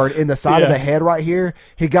hard in the side of Yeah. the head right here.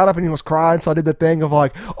 He got up and he was crying. So I did the thing of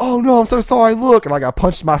like, oh no, I'm so sorry. Look, and like I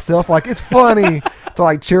punched myself. Like it's funny to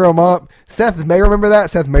like cheer him up. Seth may remember that.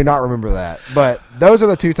 Seth may not remember that. But those are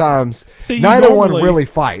the 2 times. See, neither one really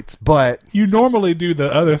fights. But you normally do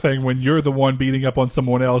the other thing when you're the one beating up on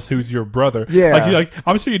someone else who's your brother. Yeah.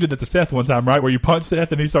 I'm sure you did that to Seth one time, right? Where you punched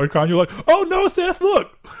Seth and he started crying. You're like, oh no, Seth,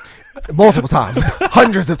 look. multiple times,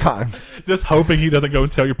 hundreds of times, Just hoping he doesn't go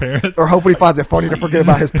and tell your parents. or hoping he finds it funny to forget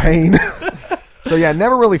about his pain. So yeah,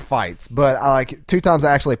 never really fights, but I like 2 times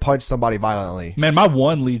I actually punched somebody violently. Man, my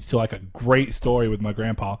one leads to like a great story with my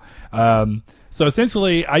grandpa. So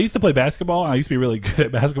essentially, I used to play basketball, and I used to be really good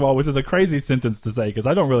at basketball, which is a crazy sentence to say because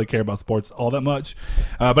I don't really care about sports all that much.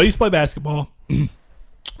 But I used to play basketball,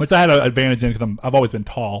 which I had an advantage in because I've always been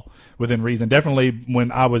tall within reason. Definitely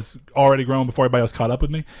when I was already grown before everybody else caught up with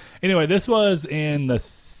me. Anyway, this was in the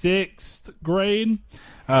 6th grade.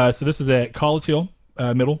 So this is at College Hill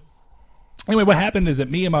Middle. Anyway, what happened is that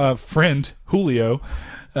me and my friend Julio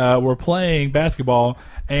were playing basketball,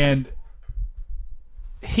 and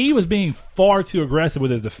he was being far too aggressive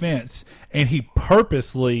with his defense, and he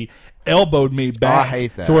purposely elbowed me back I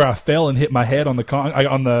hate that. to where I fell and hit my head on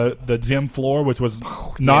the gym floor, which was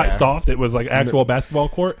not yeah. soft. It was like actual basketball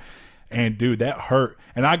court. And dude, that hurt.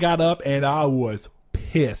 And I got up and I was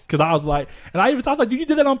pissed because I was like, and I was like, you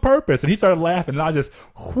did that on purpose. And he started laughing, and I just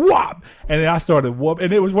whop, and then I started whoop.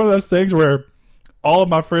 And it was one of those things where all of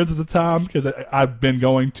my friends at the time, because I've been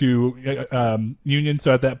going to Union,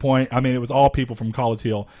 so at that point, I mean, it was all people from College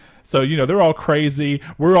Hill. So, you know, they're all crazy.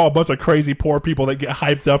 We're all a bunch of crazy poor people that get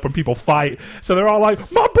hyped up when people fight. So they're all like,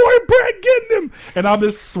 my boy Brett getting him. And I'm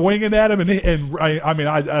just swinging at him. And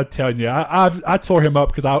I tell you, I tore him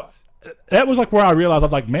up because that was like where I realized,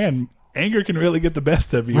 I'm like, man, anger can really get the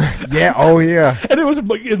best of you. Yeah, oh yeah. And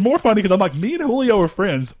it's more funny because I'm like, me and Julio are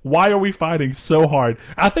friends. Why are we fighting so hard?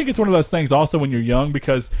 I think it's one of those things also when you're young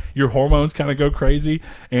because your hormones kind of go crazy.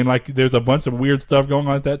 And like there's a bunch of weird stuff going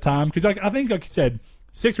on at that time. Because I think, like you said,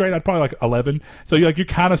 6th grade, I'd probably like 11. So you're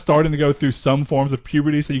kind of starting to go through some forms of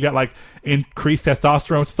puberty. So you got like increased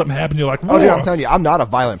testosterone. So something happened, you're like, whoa. Oh, dude, I'm telling you, I'm not a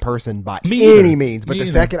violent person by Me either. any means. But Me the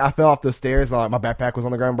either. second I fell off those stairs, like my backpack was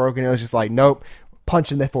on the ground broken. It was just like, nope,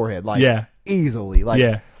 punch in the forehead, like Yeah. easily, like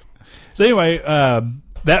Yeah. So anyway,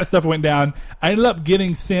 that stuff went down. I ended up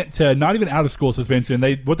getting sent to not even out of school suspension.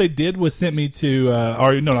 What they did was sent me to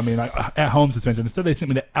at home suspension. Instead, they sent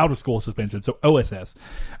me to out of school suspension, so OSS.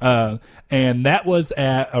 And that was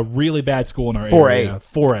at a really bad school in our 4A. area,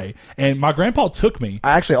 4A. And my grandpa took me.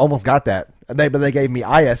 I actually almost got that. But they gave me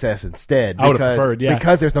ISS instead. I would've preferred, yeah.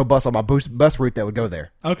 Because there's no bus on my bus route that would go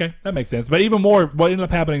there. Okay, that makes sense. But even more, what ended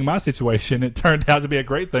up happening in my situation, it turned out to be a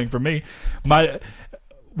great thing for me. My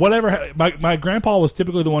grandpa was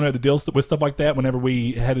typically the one who had to deal with stuff like that whenever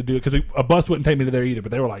we had to do it, because a bus wouldn't take me to there either,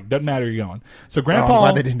 but they were like, doesn't matter, you're going. So grandpa, I'm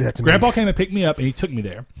glad they didn't do that to me. Grandpa came and picked me up and he took me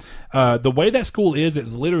there. The way that school is,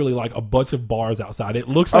 it's literally like a bunch of bars outside. It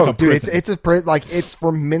looks like a prison. It's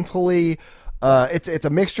for mentally it's a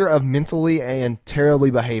mixture of mentally and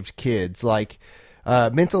terribly behaved kids, like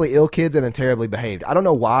mentally ill kids and then terribly behaved. I don't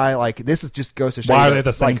know why. Like this is just goes to show Why you are they that,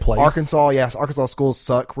 the same like, place? Arkansas schools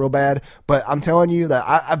suck real bad. But I'm telling you that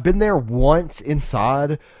I've been there once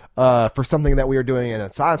inside for something that we were doing in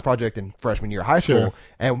a science project in freshman year of high school. Sure.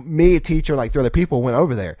 And me, a teacher, like 3 other people went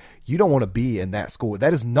over there. You don't want to be in that school.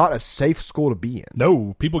 That is not a safe school to be in.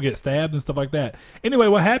 No, people get stabbed and stuff like that. Anyway,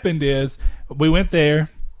 what happened is we went there.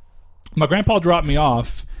 My grandpa dropped me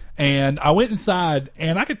off, and I went inside,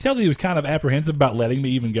 and I could tell that he was kind of apprehensive about letting me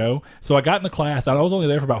even go. So I got in the class. I was only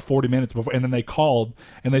there for about 40 minutes before, and then they called,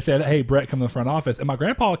 and they said, hey, Brett, come to the front office. And my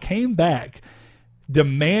grandpa came back,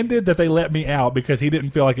 demanded that they let me out because he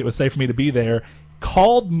didn't feel like it was safe for me to be there,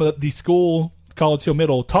 called the school, College Hill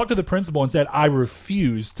Middle, talked to the principal and said, I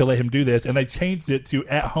refuse to let him do this. And they changed it to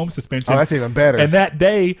at-home suspension. Oh, that's even better. And that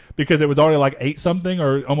day, because it was already like 8-something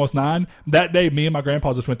or almost 9, that day, me and my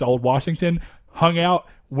grandpa just went to Old Washington, hung out,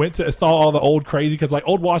 saw all the old crazy, because like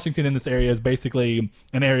Old Washington in this area is basically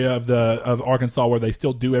an area of Arkansas where they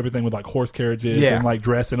still do everything with like horse carriages and like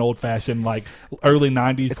dress in old fashioned like early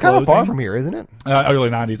 90s. It's kind of far from here, isn't it? Early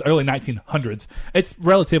 90s, early 1900s. It's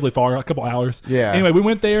relatively far, a couple hours. Yeah. Anyway, we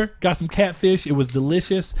went there, got some catfish. It was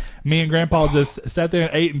delicious. Me and Grandpa just sat there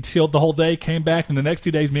and ate and chilled the whole day. Came back, and the next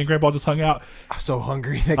 2 days, me and Grandpa just hung out. I'm so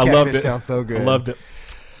hungry. That I loved catfish it. sounds so good. I loved it.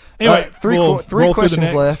 Anyway, three roll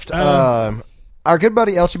questions left. Our good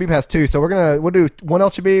buddy El Chabib has 2, so we'll do one El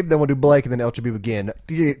Chabib, then we'll do Blake, and then El Chabib again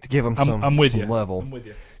to give him some level. I'm with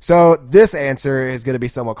you. So this answer is going to be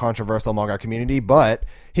somewhat controversial among our community, but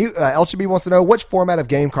El Chabib wants to know which format of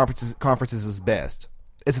game conferences is best.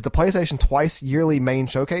 Is it the PlayStation twice yearly main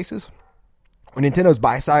showcases, or Nintendo's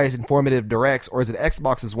bite-sized informative directs, or is it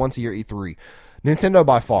Xbox's once a year E3? Nintendo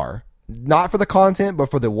by far. Not for the content, but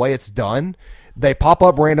for the way it's done. They pop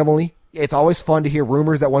up randomly. It's always fun to hear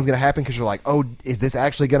rumors that one's going to happen because you're like, oh, is this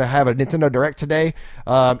actually going to have a Nintendo Direct today?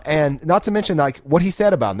 And not to mention like what he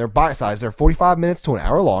said about them. They're bite-sized. They're 45 minutes to an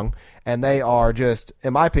hour long, and they are just,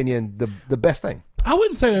 in my opinion, the best thing. I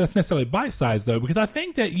wouldn't say that's necessarily bite-sized, though, because I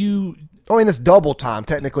think that I mean, it's double time,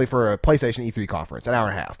 technically, for a PlayStation E3 conference, an hour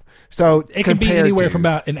and a half. So it can be anywhere from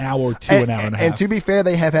about an hour to an hour and a half. And to be fair,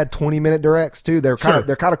 they have had 20-minute directs, too. They're kind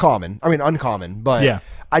of common. I mean, uncommon, but... Yeah.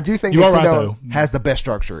 I do think Nintendo has the best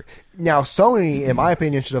structure. Now, Sony, in my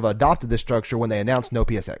opinion, should have adopted this structure when they announced no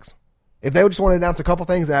PSX. If they just want to announce a couple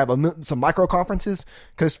things and have some micro conferences,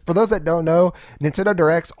 because for those that don't know, Nintendo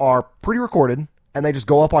Directs are pre-recorded, and they just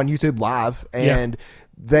go up on YouTube live, and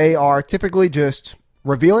they are typically just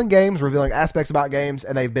revealing games, revealing aspects about games,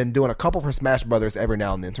 and they've been doing a couple for Smash Brothers every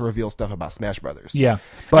now and then to reveal stuff about Smash Brothers. Yeah.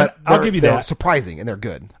 But I'll give you they're that. surprising, and they're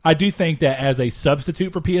good. I do think that as a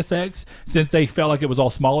substitute for PSX, since they felt like it was all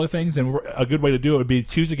smaller things, and a good way to do it would be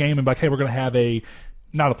choose a game and be like, hey, we're going to have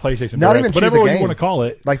not a PlayStation Not Direct, even whatever choose a game. you want to call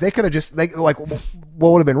it. Like, they could have just, what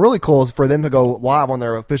would have been really cool is for them to go live on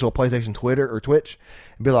their official PlayStation Twitter or Twitch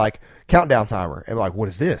and be like, countdown timer, and be like, what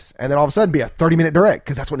is this? And then all of a sudden be a 30-minute direct,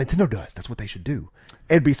 because that's what Nintendo does. That's what they should do.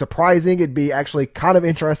 It'd be surprising. It'd be actually kind of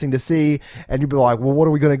interesting to see. And you'd be like, well, what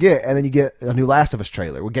are we going to get? And then you get a new Last of Us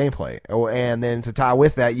trailer with gameplay. And then to tie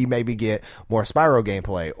with that, you maybe get more Spyro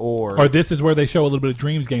gameplay. Or this is where they show a little bit of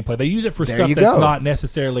Dreams gameplay. They use it for stuff that's not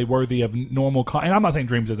necessarily worthy of normal... and I'm not saying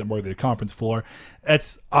Dreams isn't worthy of conference floor.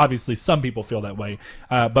 That's obviously some people feel that way.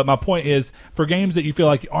 But my point is, for games that you feel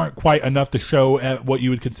like aren't quite enough to show at what you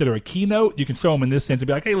would consider a keynote, you can show them in this sense and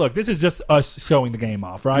be like, hey, look, this is just us showing the game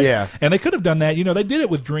off, right? Yeah. And they could have done that. They did it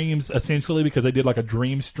with Dreams essentially because they did like a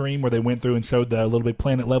Dream stream where they went through and showed the Little Big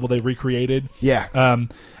Planet level they recreated. Yeah.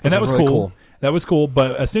 And that was really cool. That was cool,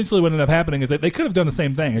 but essentially what ended up happening is that they could have done the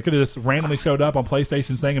same thing. It could have just randomly showed up on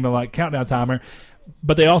PlayStation's thing and been like, countdown timer.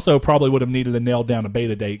 But they also probably would have needed to nail down a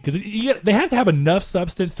beta date because they have to have enough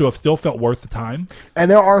substance to have still felt worth the time. And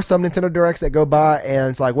there are some Nintendo Directs that go by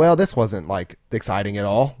and it's like, well, this wasn't like exciting at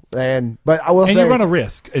all. But I will say, you run a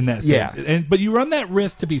risk in that sense. Yeah. But you run that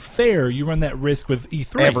risk, to be fair, you run that risk with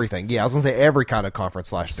E3. Everything. Yeah, I was going to say every kind of conference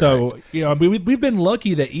 / direct. So, we've been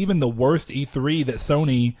lucky that even the worst E3 that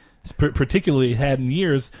Sony particularly had in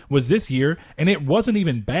years was this year, and it wasn't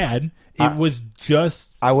even bad. It was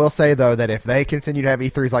just... I will say, though, that if they continue to have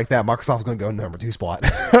E3s like that, Microsoft's going to go number 2 spot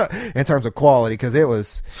in terms of quality, because it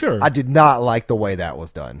was... Sure. I did not like the way that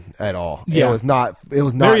was done at all. Yeah. It was not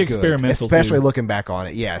very good, experimental, especially too. looking back on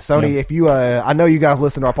it. Yeah, Sony, if you... I know you guys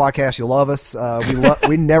listen to our podcast. You love us.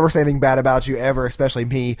 We never say anything bad about you ever, especially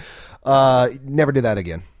me. Never do that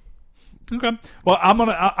again. Okay. Well,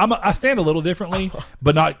 I stand a little differently,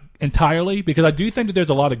 but not entirely, because I do think that there's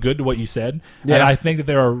a lot of good to what you said. Yeah. And I think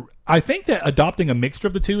that adopting a mixture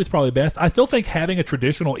of the two is probably best. I still think having a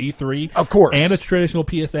traditional E3, of course, and a traditional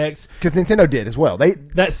PSX, because Nintendo did as well.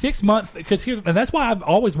 That 6 month, and that's why I've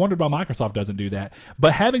always wondered why Microsoft doesn't do that.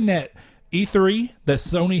 But having that E3 that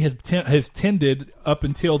Sony has tended up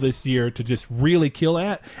until this year to just really kill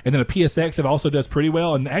at, and then a PSX that also does pretty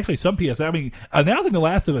well. And actually, some PSX. I mean, announcing The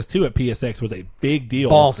Last of Us 2 at PSX was a big deal,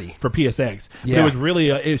 ballsy for PSX. Yeah, it was really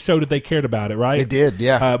it showed that they cared about it, right? It did,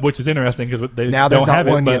 yeah. Which is interesting because they now don't there's have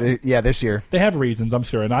not one it. yet. Yeah, this year They have reasons, I'm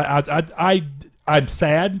sure, and I'm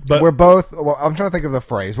sad, but we're both. Well, I'm trying to think of the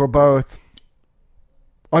phrase. We're both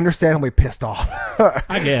understandably pissed off.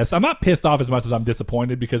 I guess I'm not pissed off as much as I'm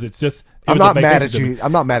disappointed because it's just. I'm not mad at you.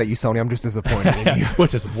 I'm not mad at you, Sony. I'm just disappointed in you.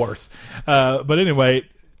 Which is worse. But anyway,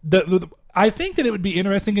 I think that it would be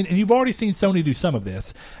interesting, and you've already seen Sony do some of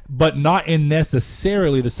this, but not in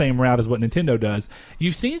necessarily the same route as what Nintendo does.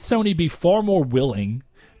 You've seen Sony be far more willing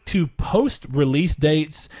to post release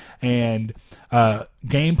dates and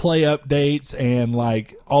gameplay updates and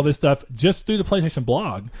like all this stuff just through the PlayStation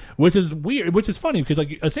blog, which is weird, which is funny because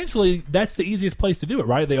like essentially that's the easiest place to do it,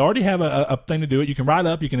 right? They already have a thing to do it. You can write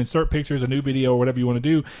up, you can insert pictures, a new video, or whatever you want to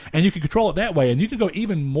do, and you can control it that way. And you can go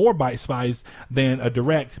even more bite-sized than a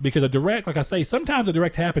direct, because a direct, like I say, sometimes a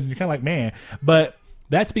direct happens and you're kind of like, man, but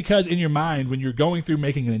that's because in your mind, when you're going through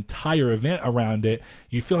making an entire event around it,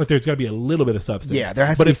 you feel like there's got to be a little bit of substance. Yeah, there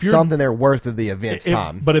has to be something there worth of the event's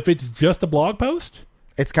time. But if it's just a blog post,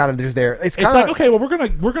 it's kind of just there. It's kind like, of okay, well,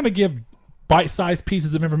 we're gonna give bite-sized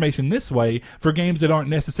pieces of information this way for games that aren't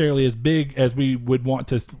necessarily as big as we would want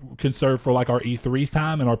to conserve for like our E3's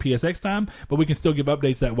time and our PSX time, but we can still give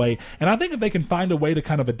updates that way. And I think if they can find a way to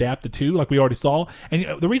kind of adapt the two, like we already saw,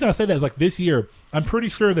 and the reason I say that is like this year, I'm pretty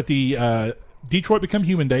sure that the Detroit Become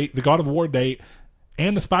Human date, the God of War date,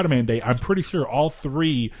 and the Spider-Man date, I'm pretty sure all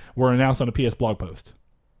three were announced on a PS blog post.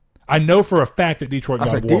 I know for a fact that Detroit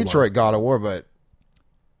God of War Detroit God of War, but...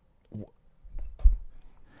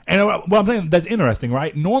 And what I'm saying, that's interesting,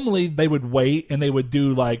 right? Normally, they would wait and they would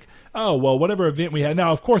do like, oh, well, whatever event we had.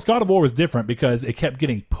 Now, of course, God of War was different because it kept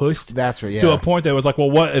getting pushed That's right, yeah. to a point that it was like,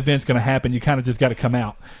 well, what event's going to happen? You kind of just got to come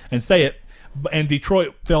out and say it. And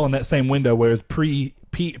Detroit fell in that same window where it was pre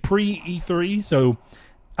E3. So,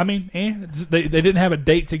 I mean, they didn't have a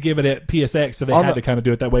date to give it at PSX, so they had to kind of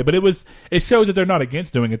do it that way. But it shows that they're not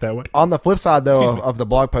against doing it that way. On the flip side, though, of the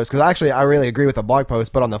blog post, because actually I really agree with the blog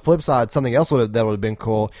post, but on the flip side, something else that would have been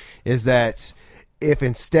cool is that if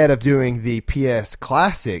instead of doing the PS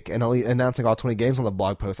Classic and only announcing all 20 games on the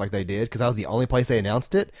blog post like they did, because that was the only place they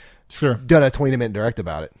announced it, sure, done a 20-minute direct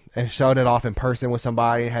about it and showed it off in person with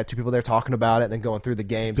somebody and had two people there talking about it and then going through the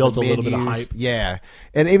games. Built the a little bit of hype. Yeah.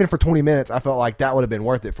 And even for 20 minutes, I felt like that would have been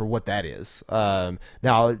worth it for what that is.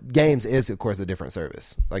 Now, games is, of course, a different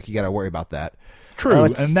service. Like, you got to worry about that. True,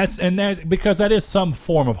 and that's because that is some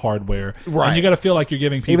form of hardware, right? And you got to feel like you're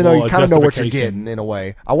giving people, even though you kind of know what you're getting in a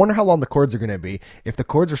way. I wonder how long the cords are going to be. If the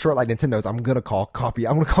cords are short like Nintendo's, I'm going to call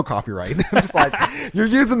copyright. I'm just like, you're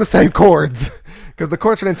using the same cords because the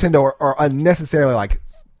cords for Nintendo are unnecessarily like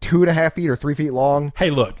 2.5 feet or 3 feet long. Hey,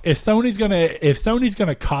 look, if Sony's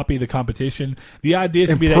gonna copy the competition, the idea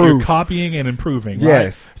should be that you're copying and improving. Right?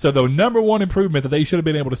 Yes. So the number one improvement that they should have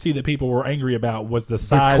been able to see that people were angry about was the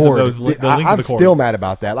size of those. The length I'm of the cords. still mad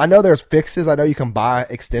about that. I know there's fixes. I know you can buy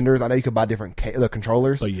extenders. I know you can buy different the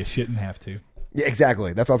controllers. But you shouldn't have to. Yeah,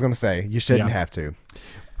 exactly. That's what I was going to say. You shouldn't have to.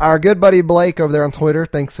 Our good buddy Blake over there on Twitter,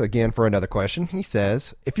 thanks again for another question. He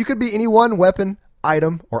says, if you could be any one weapon,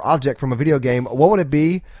 item, or object from a video game, what would it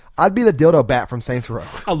be? I'd be the dildo bat from Saints Row.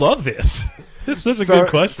 I love this. This is a good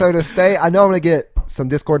question. So to stay, I know I'm going to get some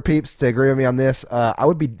Discord peeps to agree with me on this. I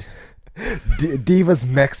would be Diva's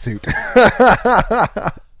mech suit.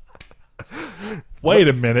 Wait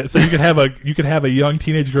a minute. So you could have a young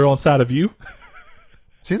teenage girl inside of you?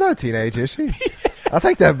 She's not a teenage, is she? I'll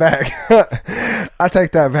take that back. I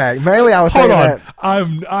take that back. Mainly, I was saying that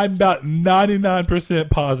I'm about 99%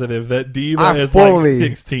 positive that Diva is like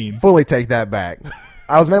 16. Fully take that back.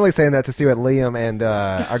 I was mainly saying that to see what Liam and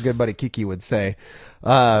our good buddy Kiki would say.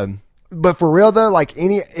 But for real though, like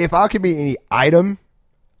if I could be any item,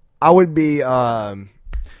 I would be Jahudi.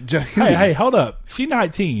 Hey, hold up. She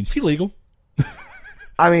 19. She legal.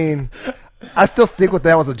 I mean, I still stick with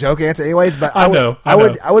that as a joke answer, anyways. But I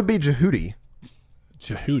would be Jahudi.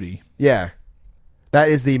 Jahudi. Yeah, that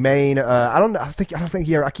is the main. I don't think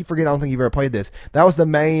he ever. I keep forgetting. I don't think you've ever played this. That was the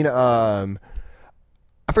main. I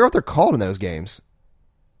forget what they're called in those games.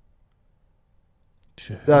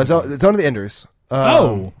 Zone of the Enders.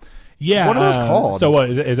 Yeah. What are those called? So what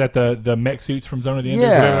is that? The mech suits from Zone of the Enders?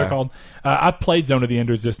 Yeah. Whatever they're called. I've played Zone of the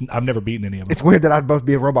Enders. Just I've never beaten any of them. It's weird that I'd both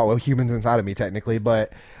be a robot with humans inside of me, technically,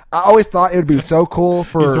 but I always thought it would be so cool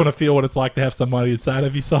for. You just want to feel what it's like to have somebody inside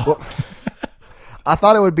of you, Saul. Well, I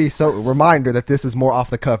thought it would be reminder that this is more off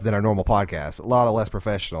the cuff than our normal podcast. A lot less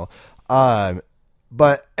professional.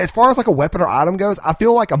 But as far as like a weapon or item goes, I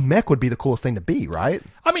feel like a mech would be the coolest thing to be, right?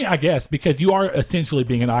 I mean, I guess because you are essentially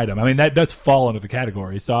being an item. I mean, that does fall into the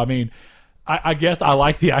category. So, I mean, I guess I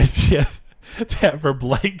like the idea that for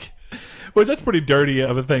Blake, which that's pretty dirty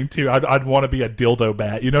of a thing too. I'd want to be a dildo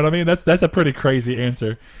bat. You know what I mean? That's a pretty crazy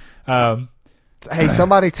answer. Hey,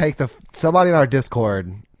 somebody in our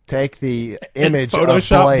Discord take the image of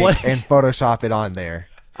Photoshop Blake and Photoshop it on there.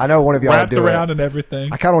 I know one of y'all Wrapped do around it. and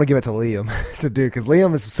everything. I kind of want to give it to Liam to do because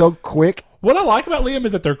Liam is so quick. What I like about Liam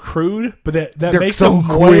is that they're crude, but that They're makes so them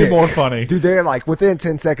way quick. more funny. Dude, they're like within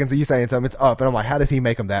 10 seconds of you saying something, it's up. And I'm like, how does he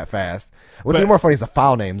make them that fast? What's even more funny is the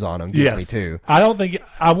file names on them gets me too. I don't think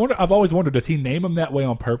I wonder. I've always wondered, does he name them that way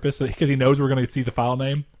on purpose because he knows we're going to see the file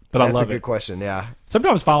name? But I That's love a good it. question, yeah.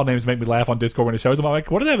 Sometimes file names make me laugh on Discord when it shows them. I'm like,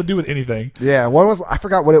 what does that have to do with anything? Yeah, one was, I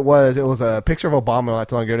forgot what it was. It was a picture of Obama not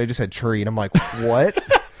too long ago. They just said tree. And I'm like, what?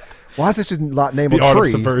 Why is this just not named The a art of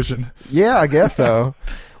tree? subversion. Yeah, I guess so.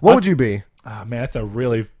 What would you be? Ah, man, that's a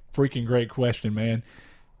really freaking great question, man.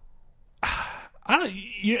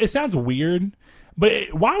 It sounds weird,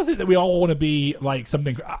 but why is it that we all want to be like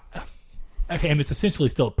something? Okay, and it's essentially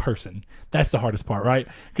still a person. That's the hardest part, right?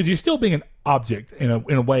 Because you're still being an object in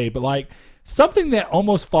a way, but like something that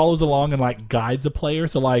almost follows along and like guides a player.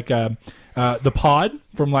 So like the pod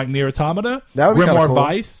from like Nier Automata, That would be kinda Grimoire cool.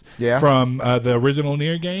 Vice Yeah. from the original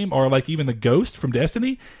Nier game, or like even the Ghost from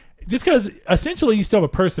Destiny. Just because essentially you still have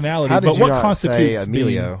a personality, How did but you what not constitutes say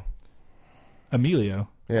Emilio? Emilio?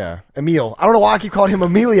 Yeah, Emil. I don't know why I keep calling him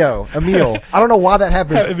Emilio. Emil. I don't know why that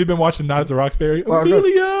happens. Have you been watching Night at the Roxbury? Well,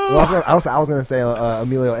 Emilio! I was going to say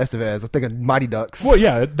Emilio Estevez. I was thinking Mighty Ducks. Well,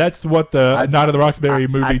 yeah, that's what the Night of the Roxbury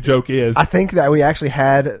movie joke is. I think that we actually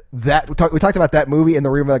had that. We talked about that movie in the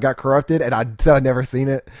rumor that got corrupted, and I said I'd never seen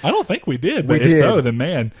it. I don't think we did, but We if did. so, then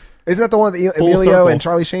man, Isn't that the one with Full Emilio circle. and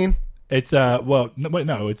Charlie Sheen? it's no,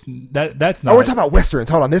 it's that's not. Oh, we're talking about westerns.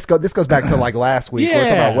 Hold on, this goes back to like last week. We're talking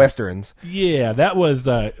Yeah. about westerns. Yeah, that was.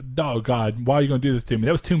 Oh God, why are you going to do this to me?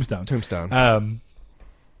 That was Tombstone. Tombstone.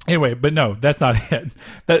 Anyway, but no, that's not it.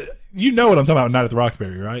 That you know what I'm talking about. Night at the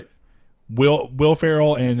Roxbury, right? Will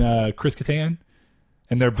Ferrell and Chris Kattan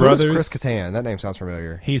and their brothers. Who's Chris Kattan? That name sounds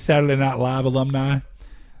familiar. He's Saturday Night Live alumni.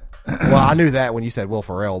 Well, I knew that when you said Will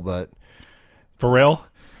Ferrell, but Pharrell.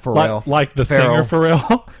 Pharrell. Like the Ferrell. singer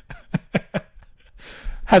Pharrell.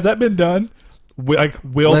 Has that been done? Like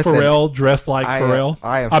Will Listen, Ferrell dressed like Pharrell?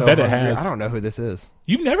 I am. I so bet it hungry. has. I don't know who this is.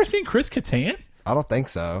 You've never seen Chris Kattan? I don't think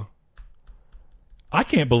so. I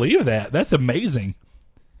can't believe that. That's amazing.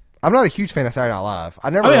 I'm not a huge fan of Saturday Night Live. I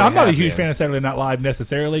never. I mean, really I'm not a have huge been. fan of Saturday Night Live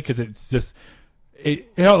necessarily because it's just.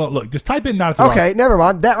 Look, just type in Night at the Okay, Roxbury. never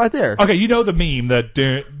mind. That right there. Okay, you know the meme that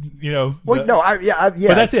Well, the- no, yeah. but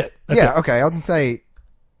that's it. That's yeah, it. okay. I was gonna say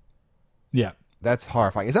Yeah. that's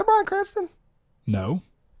horrifying. Is that Bryan Cranston? No,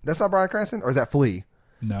 That's not Bryan Cranston, or is that Flea?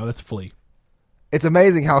 no, that's Flea. It's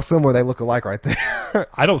amazing how similar they look alike right there.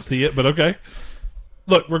 I don't see it, but okay.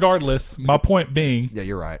 Look, regardless, my point being, Yeah,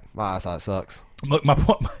 you're right. My eyesight sucks. look, my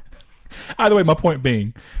point. Either way, my point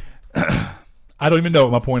being, I don't even know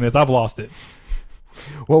what my point is. I've lost it.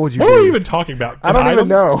 What would you? What be? are we even talking about? I don't An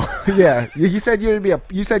even item? know. Yeah, you said you'd be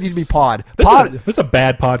You said you'd be pod. This Pod. is a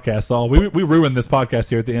bad podcast, Saul. We ruined this podcast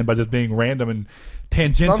here at the end by just being random and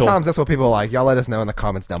tangential. Sometimes that's what people like. Y'all let us know in the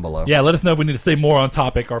comments down below. Yeah, let us know if we need to say more on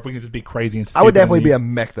topic or if we can just be crazy and stupid. I would definitely be a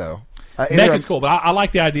on mech though. these. Mech is cool, but I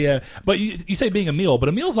like the idea. But you say being a meal, but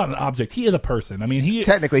a meal's not an object. He is a person. I mean,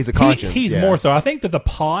 Technically, he's a conscience, He's yeah. more so. I think that the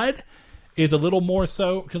pod is a little more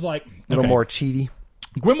so because like A little okay, more cheaty.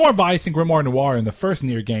 Grimoire Vice and Grimoire Noir in the first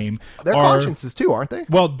Nier game They're are consciences too, aren't they?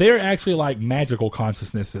 well, they're actually like magical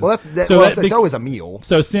consciousnesses. Well, that's so that it's always a meal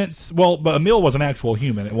so since but Emil was an actual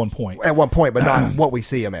human at one point. at one point, but not what we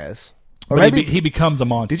see him as. Or But maybe he becomes a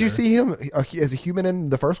monster. did you see him as a human in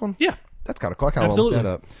the first one? Yeah. That's kind of cool. I kind of want to look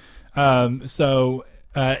that Absolutely. up.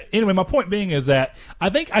 Anyway, my point being is that I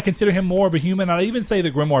think I consider him more of a human. I'd even say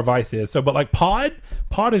that Grimoire Vice is. So, but like Pod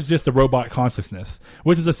is just a robot consciousness,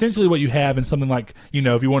 which is essentially what you have in something like,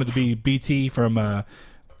 if you wanted to be BT from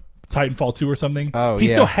Titanfall 2 or something. Oh, he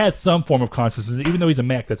yeah. still has some form of consciousness, even though he's a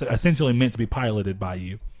mech that's essentially meant to be piloted by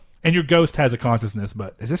you. And your ghost has a consciousness,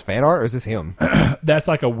 but Is this fan art or is this him? that's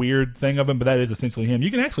like a weird thing of him, but that is essentially him.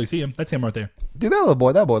 You can actually see him. That's him right there. Dude, that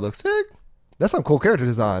boy looks sick. That's some cool character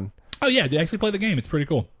design. Oh, yeah, they actually play the game. It's pretty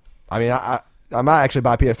cool. I mean, I might actually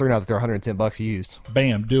buy PS3 now that they're $110 used.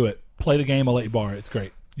 Bam, do it. Play the game. I'll let you borrow it. It's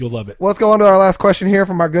great. You'll love it. Well, let's go on to our last question here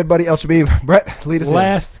from our good buddy El Shabib. Brett, lead us in.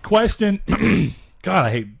 Last question. God, I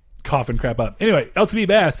hate coughing crap up. Anyway, LTB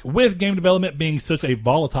Bask, with game development being such a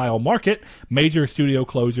volatile market, major studio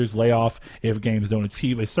closures, layoff if games don't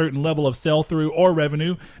achieve a certain level of sell-through or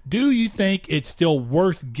revenue, do you think it's still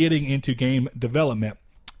worth getting into game development?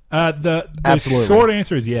 The Absolutely. short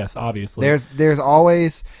answer is yes, obviously. There's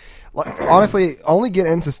always, like, honestly, only get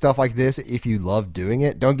into stuff like this if you love doing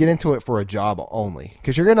it. Don't get into it for a job only,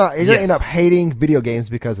 because you're gonna end up hating video games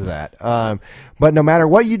because of that. But no matter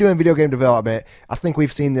what you do in video game development, I think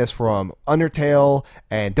we've seen this from Undertale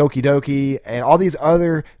and Doki Doki and all these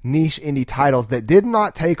other niche indie titles that did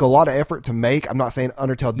not take a lot of effort to make. I'm not saying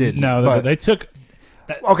Undertale didn't. No, but, they took.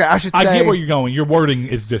 Okay, I should say I get where you're going. Your wording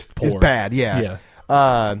is just poor. it's bad. Yeah.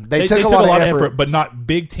 They took a lot of effort, but not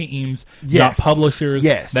big teams, not publishers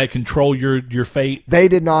that control your fate. They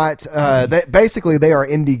did not. They are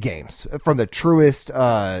indie games from the truest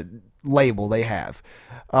label they have.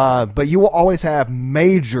 But you will always have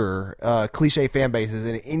major cliche fan bases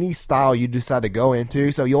in any style you decide to go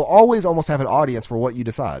into. So you'll always almost have an audience for what you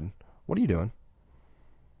decide. What are you doing?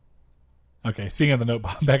 Okay, seeing the note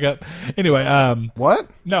back up. Anyway, what?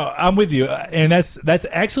 No, I'm with you, and that's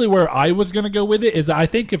actually where I was going to go with it. Is I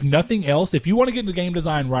think if nothing else, if you want to get into game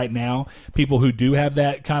design right now, people who do have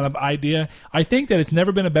that kind of idea, I think that it's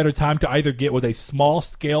never been a better time to either get with a small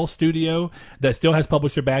scale studio that still has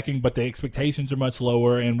publisher backing, but the expectations are much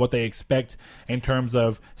lower, and what they expect in terms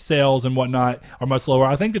of sales and whatnot are much lower.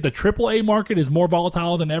 I think that the AAA market is more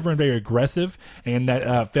volatile than ever and very aggressive, and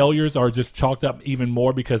that failures are just chalked up even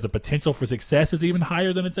more because the potential for success is even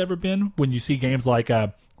higher than it's ever been. When you see games like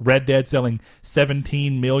Red Dead selling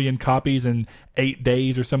 17 million copies in 8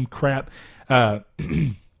 days or some crap. But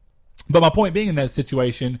my point being in that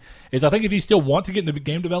situation is I think if you still want to get into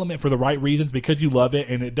game development for the right reasons because you love it,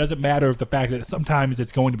 and it doesn't matter if the fact that sometimes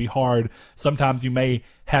it's going to be hard, sometimes you may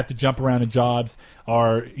have to jump around in jobs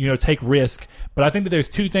or, take risk. But I think that there's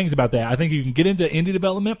two things about that. I think you can get into indie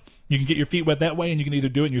development, you can get your feet wet that way, and you can either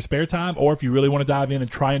do it in your spare time, or if you really want to dive in and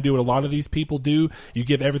try and do what a lot of these people do, you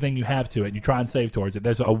give everything you have to it and you try and save towards it.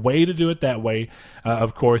 There's a way to do it that way,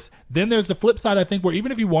 of course. Then there's the flip side, I think, where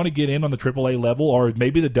even if you want to get in on the AAA level or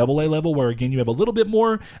maybe the AA level, where again you have a little bit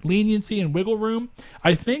more leniency and wiggle room,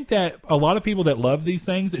 I think that a lot of people that love these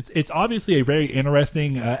things, it's obviously a very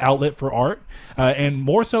interesting outlet for art, and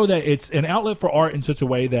more so that it's an outlet for art in such a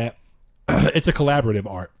way that it's a collaborative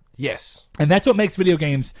art. Yes. And that's what makes video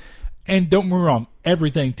games, and don't get me wrong,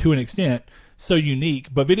 everything to an extent, so unique,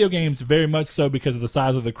 but video games very much so because of the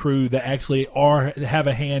size of the crew that actually have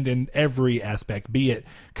a hand in every aspect, be it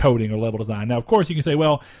coding or level design. Now, of course, you can say,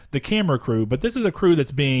 well, the camera crew, but this is a crew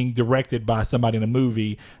that's being directed by somebody in a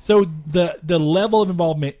movie, so the level of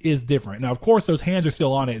involvement is different. Now, of course, those hands are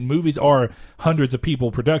still on it, and movies are hundreds of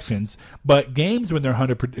people productions, but games, when they're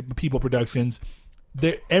 100 people productions,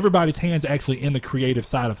 everybody's hands actually in the creative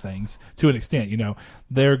side of things to an extent.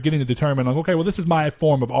 They're getting to determine, like, okay, well, this is my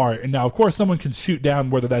form of art. And now, of course, someone can shoot down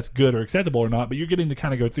whether that's good or acceptable or not, but you're getting to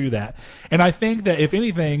kind of go through that. And I think that, if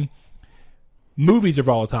anything, movies are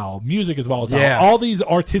volatile. Music is volatile. Yeah. All these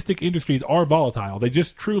artistic industries are volatile. They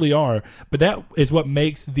just truly are. But that is what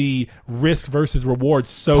makes the risk versus reward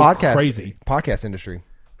so crazy. Podcast industry.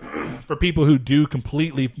 For people who do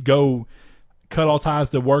completely go cut all ties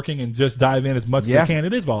to working and just dive in as much as they can,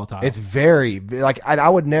 it is volatile. It's very, I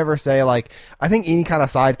would never say, I think any kind of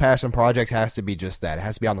side passion project has to be just that. It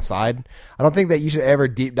has to be on the side. I don't think that you should ever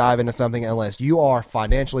deep dive into something unless you are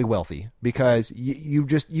financially wealthy, because you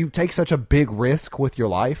take such a big risk with your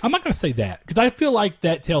life. I'm not going to say that, because I feel like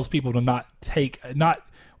that tells people to not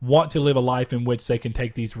want to live a life in which they can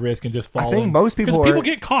take these risks and just fall. I think most people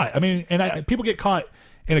get caught. I mean, people get caught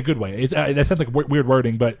in a good way. That sounds like weird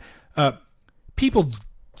wording, but people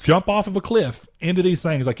jump off of a cliff into these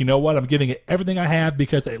things like, you know what, I'm giving it everything I have,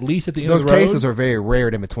 because at least at the end of the road. Those cases are very rare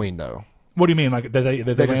in between, though. What do you mean? Like, they're just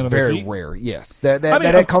land on their very feet? rare. Yes, that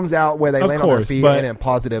it comes out where they land on their feet and in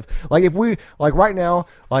positive. Like, if we, right now,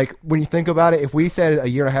 when you think about it, if we said a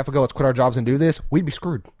year and a half ago, let's quit our jobs and do this, we'd be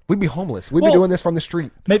screwed. We'd be homeless. We'd be doing this from the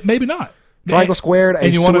street. Maybe not. Triangle Squared,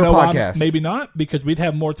 and you want to know podcast. Maybe not, because we'd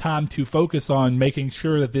have more time to focus on making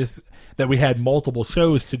sure that we had multiple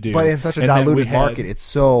shows to do. But in such a diluted market, it's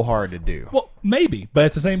so hard to do. Well, maybe, but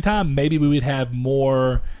at the same time, maybe we would have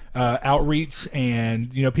more outreach,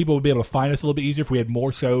 and people would be able to find us a little bit easier if we had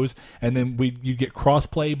more shows, and then you get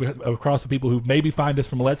cross-play across the people who maybe find us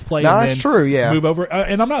from Let's Play. No, and that's then true, yeah. Move over,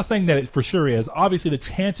 and I'm not saying that it for sure is. Obviously, the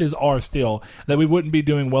chances are still that we wouldn't be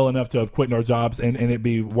doing well enough to have quitting our jobs and it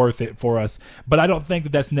be worth it for us. But I don't think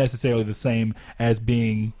that that's necessarily the same as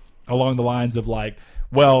being along the lines of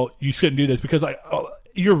well, you shouldn't do this, because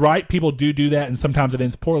you're right, people do that, and sometimes it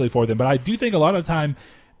ends poorly for them. But I do think a lot of the time,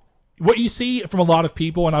 what you see from a lot of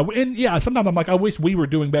people, and yeah, sometimes I'm like, I wish we were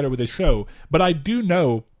doing better with this show, but I do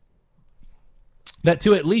know that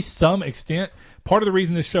to at least some extent, part of the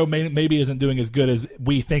reason this show maybe isn't doing as good as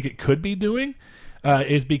we think it could be doing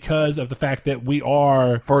is because of the fact that we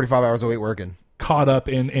are 45 hours a week working. Caught up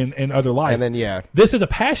in other life. And then, this is a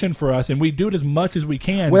passion for us, and we do it as much as we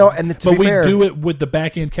can. Well, and but we do it with the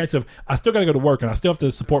back end catch of, I still got to go to work, and I still have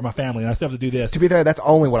to support my family, and I still have to do this. To be fair, that's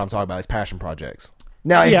only what I'm talking about is passion projects.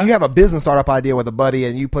 Now, if you have a business startup idea with a buddy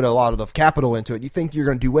and you put a lot of capital into it, you think you're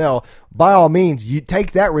going to do well, by all means, you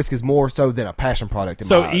take that risk as more so than a passion product.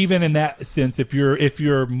 So even in that sense, if your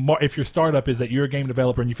startup is that you're a game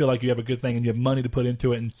developer and you feel like you have a good thing and you have money to put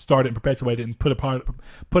into it and start it and perpetuate it and put a product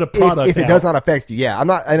if it does not affect you, I'm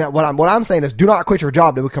not. And what I'm saying is, do not quit your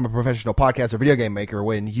job to become a professional podcast or video game maker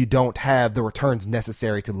when you don't have the returns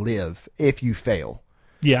necessary to live. If you fail.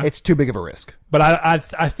 Yeah, it's too big of a risk. But I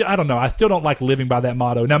don't know. I still don't like living by that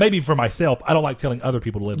motto. Now, maybe for myself, I don't like telling other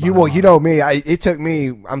people to live by that motto. You know me. It took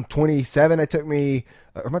me. I'm 27. It took me.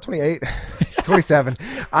 Am I 28? 27.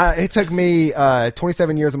 It took me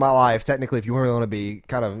 27 years of my life. Technically, if you really want to be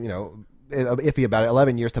kind of iffy about it,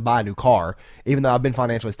 11 years to buy a new car. Even though I've been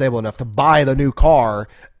financially stable enough to buy the new car.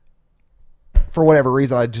 For whatever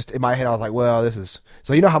reason, I just in my head I was like, well, this is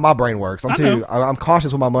so. You know how my brain works. I'm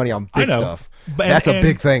cautious with my money on big stuff. But that's a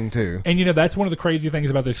big thing too. And that's one of the crazy things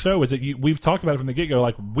about this show is that we've talked about it from the get go.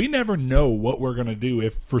 Like, we never know what we're going to do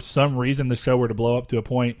if for some reason the show were to blow up to a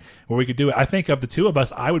point where we could do it. I think of the two of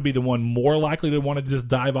us, I would be the one more likely to want to just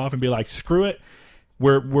dive off and be like, screw it.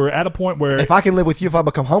 We're at a point where if I can live with you, if I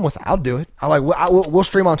become homeless, I'll do it. We'll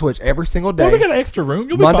stream on Twitch every single day. Well, we got an extra room.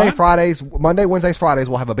 You'll be fine. Monday, Wednesdays, Fridays,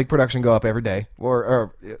 we'll have a big production go up every day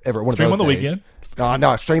or every one stream of those on the days. weekend.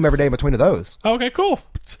 No, stream every day in between of those. Okay, cool.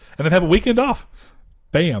 And then have a weekend off.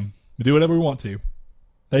 Bam. We do whatever we want to.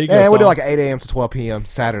 There you go. And we'll do like an 8 a.m. to 12 p.m.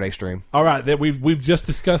 Saturday stream. All right, that we've just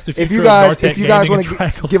discussed a few. If you guys want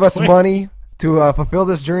to give us money to fulfill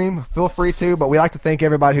this dream, feel free to. But we like to thank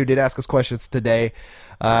everybody who did ask us questions today.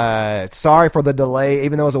 Sorry for the delay,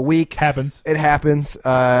 even though it was a week. It happens.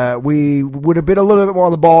 We would have been a little bit more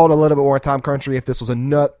on the ball, a little bit more time country if this was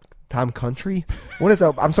a time country. What is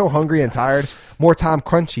that? I'm so hungry and tired. More time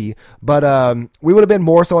crunchy, but we would have been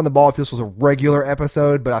more so on the ball if this was a regular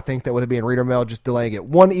episode. But I think that with it being reader mail, just delaying it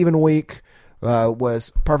one even week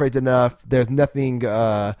was perfect enough. There's nothing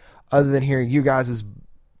other than hearing you guys'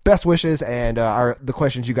 best wishes and the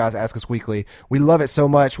questions you guys ask us weekly. We love it so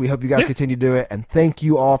much. We hope you guys continue to do it. And thank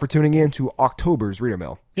you all for tuning in to October's Reader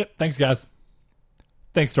Mail. Yep. Thanks, guys.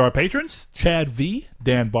 Thanks to our patrons, Chad V,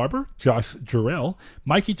 Dan Barber, Josh Jarrell,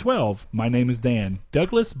 Mikey12, My Name is Dan,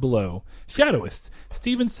 Douglas Below, Shadowist,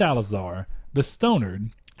 Steven Salazar, The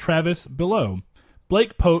Stonard, Travis Below,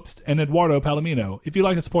 Blake Popst, and Eduardo Palomino. If you'd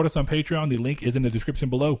like to support us on Patreon, the link is in the description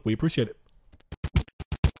below. We appreciate it.